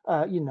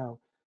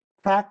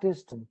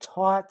 practiced and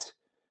taught,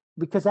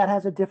 because that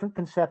has a different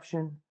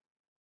conception.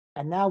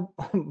 And now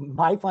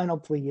my final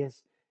plea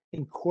is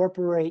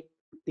incorporate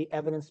the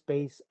evidence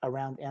base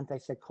around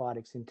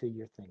antipsychotics into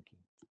your thinking.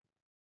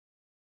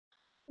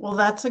 Well,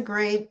 that's a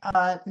great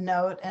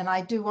note. And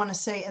I do want to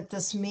say at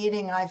this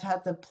meeting, I've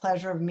had the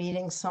pleasure of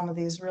meeting some of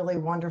these really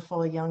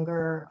wonderful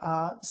younger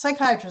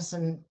psychiatrists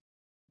and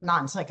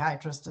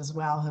non-psychiatrists as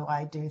well, who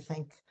I do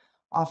think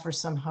offer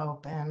some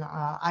hope. And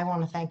I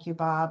want to thank you,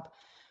 Bob,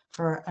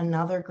 for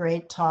another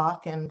great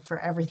talk and for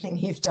everything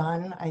you've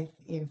done.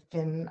 You've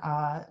been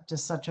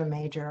just such a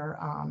major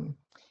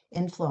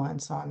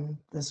influence on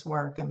this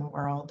work in the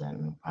world.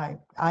 And I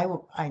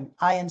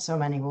and so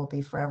many will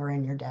be forever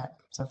in your debt.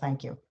 So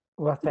thank you.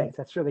 Well, thanks.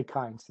 That's really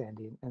kind,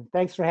 Sandy. And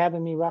thanks for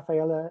having me,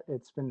 Rafaela.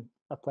 It's been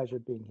a pleasure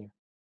being here.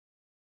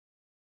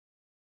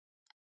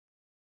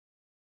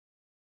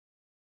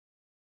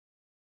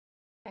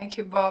 Thank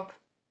you, Bob.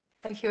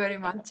 Thank you very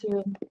much. Thank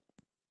you.